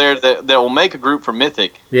 that will make a group for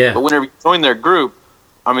Mythic. Yeah. But whenever you join their group,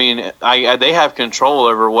 I mean, they have control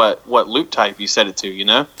over what loot type you set it to. You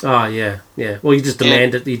know. Oh yeah, yeah. Well, you just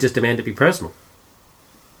demand it. You just demand it be personal.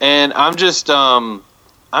 And I'm just not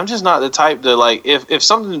the type to if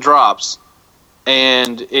something drops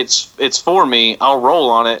and it's for me, I'll roll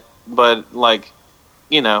on it. But I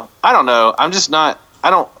don't know. I'm just not. I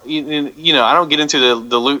don't. I don't get into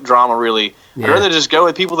the loot drama really. Yeah. I'd rather just go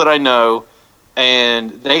with people that I know, and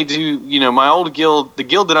they do. My old guild, the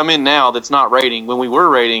guild that I'm in now, that's not raiding. When we were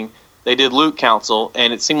raiding, they did loot council,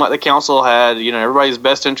 and it seemed like the council had everybody's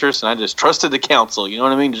best interest, and I just trusted the council. You know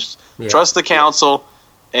what I mean? Just trust the council,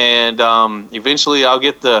 and eventually I'll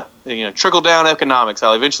get the trickle down economics.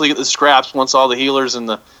 I'll eventually get the scraps once all the healers and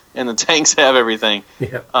the tanks have everything.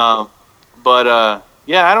 Yeah.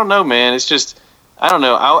 Yeah, I don't know, man. It's just, I don't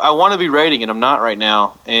know. I want to be raiding, and I'm not right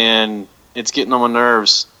now, and it's getting on my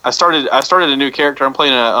nerves. I started a new character. I'm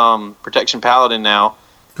playing a Protection Paladin now,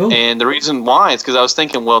 Cool. And the reason why is because I was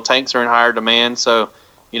thinking, well, tanks are in higher demand, so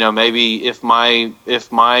maybe if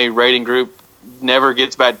my raiding group never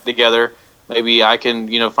gets back together, maybe I can,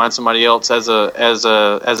 find somebody else as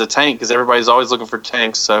a tank, because everybody's always looking for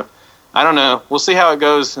tanks. So I don't know. We'll see how it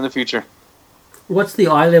goes in the future. What's the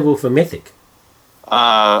eye level for Mythic?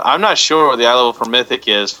 I'm not sure what the eye level for Mythic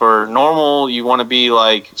is. For normal, you want to be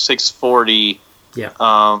like 640. Yeah.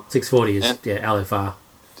 640 is LFR.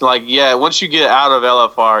 Once you get out of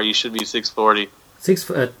LFR, you should be 640.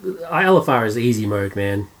 LFR is easy mode,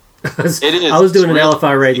 man. It is. I was doing an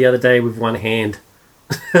LFR raid the other day with one hand.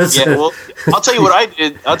 Yeah, well, I'll tell you what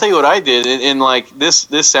I did. And like this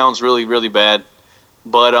sounds really, really bad,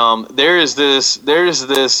 but there's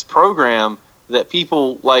this program that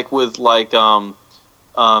people like with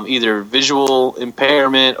either visual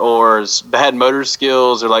impairment or bad motor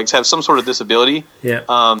skills or like have some sort of disability.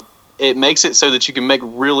 Yeah. It makes it so that you can make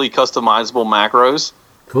really customizable macros.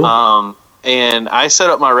 Cool. And I set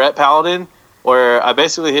up my Ret Paladin where I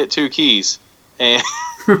basically hit 2 keys and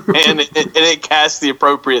it casts the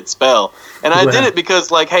appropriate spell. And I did it because,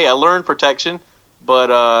 hey, I learned protection,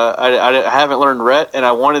 but I haven't learned Ret, and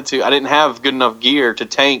I didn't have good enough gear to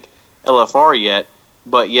tank LFR yet,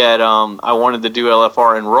 but yet I wanted to do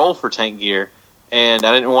LFR and roll for tank gear, and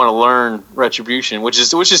I didn't want to learn Retribution, which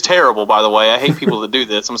is terrible, by the way. I hate people that do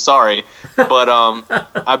this. I'm sorry, but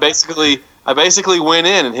I basically went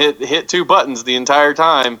in and hit 2 buttons the entire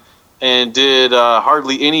time and did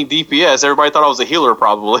hardly any DPS. Everybody thought I was a healer,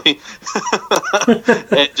 probably,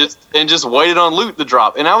 and just waited on loot to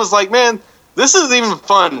drop. And I was like, man, this isn't even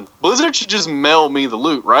fun. Blizzard should just mail me the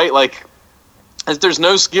loot, right? Like, if there's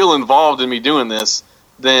no skill involved in me doing this,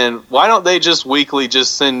 then why don't they just weekly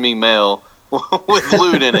just send me mail with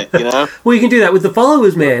loot in it, Well, you can do that with the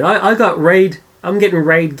followers, man. I'm getting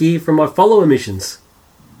raid gear from my follower missions.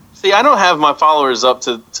 See, I don't have my followers up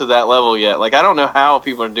to that level yet. Like, I don't know how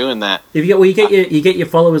people are doing that. If you get your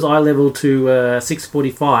followers eye level to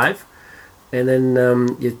 645, and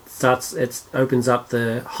then it opens up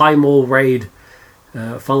the High Maul raid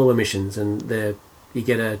follower missions, and you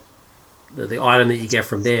get the item that you get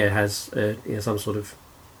from there has some sort of.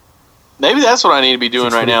 Maybe that's what I need to be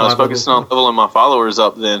doing right now, is focusing on leveling my followers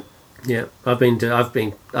up. Then. Yeah, I've been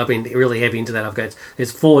really heavy into that.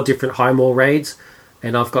 There's 4 different High Maul raids.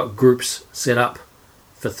 And I've got groups set up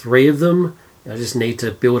for 3 of them. I just need to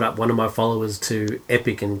build up one of my followers to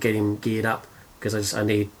Epic and get him geared up, because I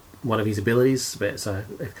need one of his abilities. So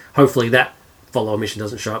hopefully that follower mission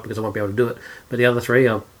doesn't show up, because I won't be able to do it. But the other 3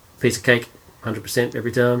 are piece of cake, 100%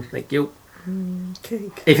 every time. Thank you.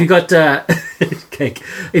 Cake. If you got cake,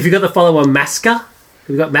 if you got the follower Masker, have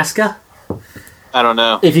you got Masker? I don't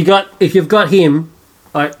know. If you've got him.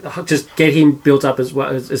 I just get him built up as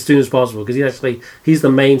soon as possible, because he's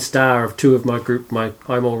the main star of 2 of my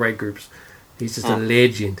High Maul raid groups. He's just a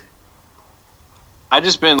legend. I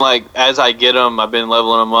just been as I get them, I've been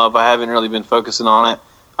leveling them up. I haven't really been focusing on it.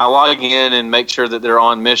 I log in and make sure that they're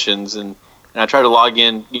on missions, and I try to log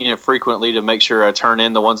in frequently to make sure I turn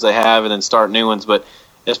in the ones they have and then start new ones. But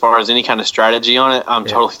as far as any kind of strategy on it, I'm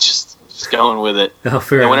totally just going with it. Oh,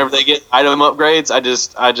 fair and whenever they get item upgrades, I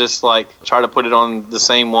just try to put it on the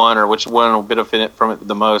same one, or which one will benefit from it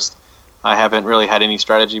the most. I haven't really had any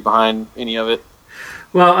strategy behind any of it.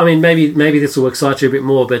 Well, I mean, maybe this will excite you a bit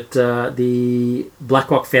more, but the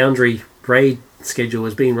Blackrock Foundry raid schedule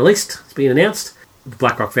has been released. It's been announced. The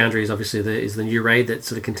Blackrock Foundry is obviously the new raid that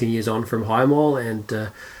sort of continues on from High Maul, and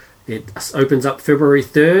it opens up February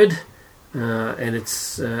 3rd, and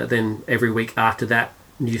it's then every week after that,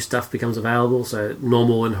 new stuff becomes available. So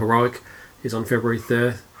normal and heroic is on February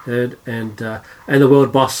 3rd, and the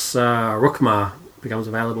world boss Rukmar becomes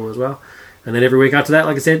available as well. And then every week after that,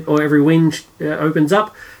 like I said, or every wing opens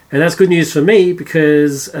up, and that's good news for me,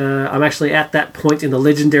 because I'm actually at that point in the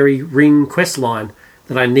legendary ring quest line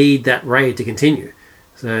that I need that raid to continue.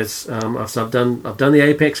 So it's I've done the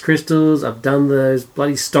Apex crystals, I've done those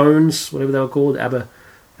bloody stones, whatever they were called,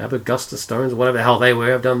 Abagusta stones, or whatever the hell they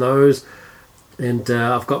were. I've done those. And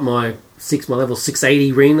I've got my level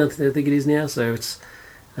 680 ring, I think it is now. So it's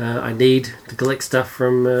I need to collect stuff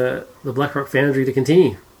from the Blackrock Foundry to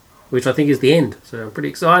continue, which I think is the end. So I'm pretty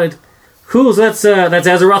excited. Cool. So that's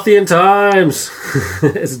Azerothian times.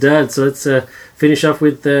 It's done. So let's finish off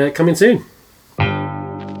with coming soon.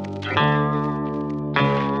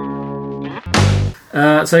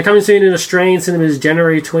 So coming soon in Australian cinemas,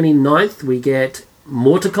 January 29th, we get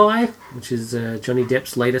Mordecai, which is Johnny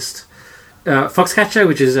Depp's latest. Foxcatcher,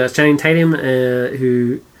 which is Channing Tatum,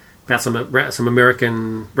 who about some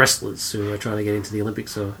American wrestlers who are trying to get into the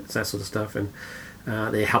Olympics, or that sort of stuff, and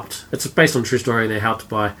they're helped. It's based on a true story, and they're helped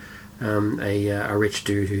by a rich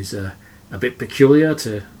dude who's a bit peculiar,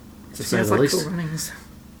 to say the least. Cool Runnings.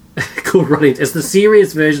 Cool Runnings. It's the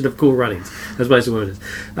serious version of Cool Runnings. That's basically what it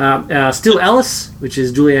is. Still Alice, which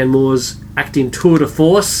is Julianne Moore's acting tour de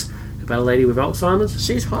force about a lady with Alzheimer's.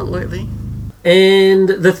 She's hot lately. And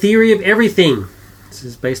The Theory of Everything. This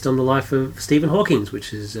is based on the life of Stephen Hawking,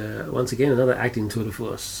 which is, once again, another acting tour de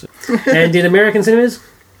force. And in American cinemas?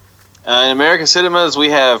 In American cinemas, we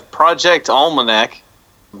have Project Almanac,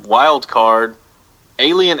 Wild Card,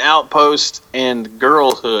 Alien Outpost, and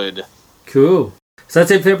Girlhood. Cool. So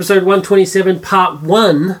that's it for episode 127, part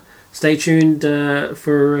 1. Stay tuned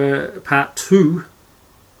for part 2,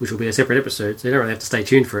 which will be a separate episode, so you don't really have to stay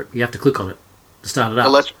tuned for it. You have to click on it to start it up.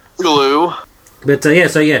 Electric Glue. But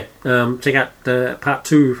check out part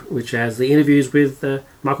 2, which has the interviews with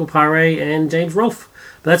Michael Paré and James Rolfe.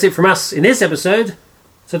 But that's it from us in this episode.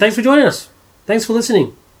 So thanks for joining us. Thanks for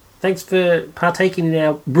listening. Thanks for partaking in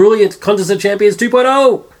our brilliant Contest of Champions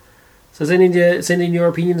 2.0. So send in your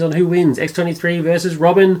opinions on who wins. X23 versus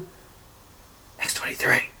Robin.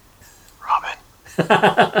 X23. Robin.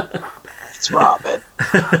 It's Robin.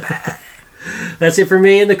 That's it from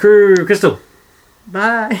me and the crew. Crystal.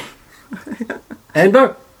 Bye. And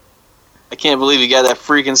Bo. I can't believe you got that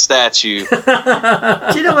freaking statue. Do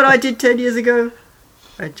you know what I did 10 years ago?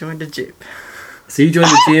 I joined a gym. So you joined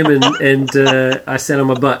the gym and I sat on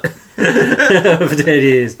my butt for 10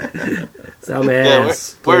 years. So my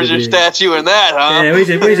ass. Where's your statue in that, huh? Yeah, where's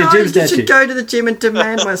your gym statue? You should go to the gym and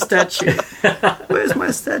demand my statue. Where's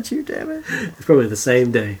my statue, damn it? It's probably the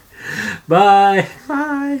same day. Bye.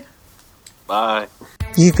 Bye. Bye.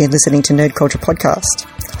 You've been listening to Nerd Culture Podcast.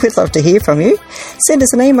 We'd love to hear from you. Send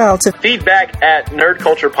us an email to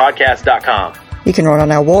feedback@nerdculturepodcast.com. You can write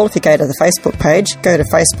on our wall if you go to the Facebook page. Go to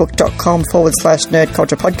facebook.com/Nerd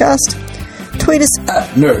Culture Podcast. Tweet us at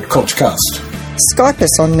Nerd Culturecast. Skype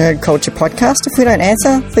us on Nerd Culture Podcast. If we don't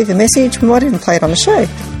answer, leave a message. We might even play it on the show.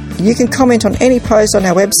 You can comment on any post on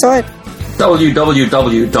our website,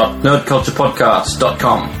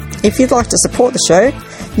 www.nerdculturepodcast.com. If you'd like to support the show,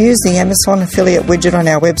 use the Amazon affiliate widget on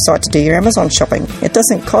our website to do your Amazon shopping. It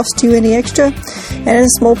doesn't cost you any extra, and a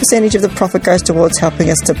small percentage of the profit goes towards helping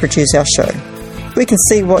us to produce our show. We can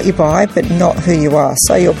see what you buy, but not who you are,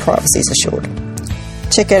 so your privacy is assured.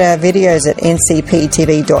 Check out our videos at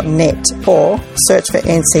ncptv.net or search for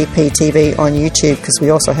ncptv on YouTube, because we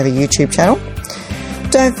also have a YouTube channel.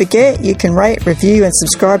 Don't forget, you can rate, review and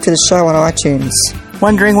subscribe to the show on iTunes.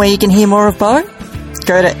 Wondering where you can hear more of Bo?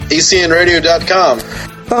 Go to ecnradio.com.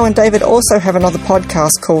 Bo and David also have another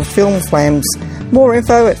podcast called Film Flams. More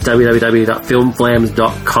info at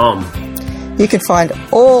www.filmflams.com. You can find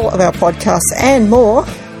all of our podcasts and more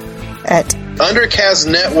at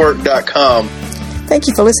undercastnetwork.com. Thank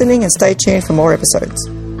you for listening and stay tuned for more episodes.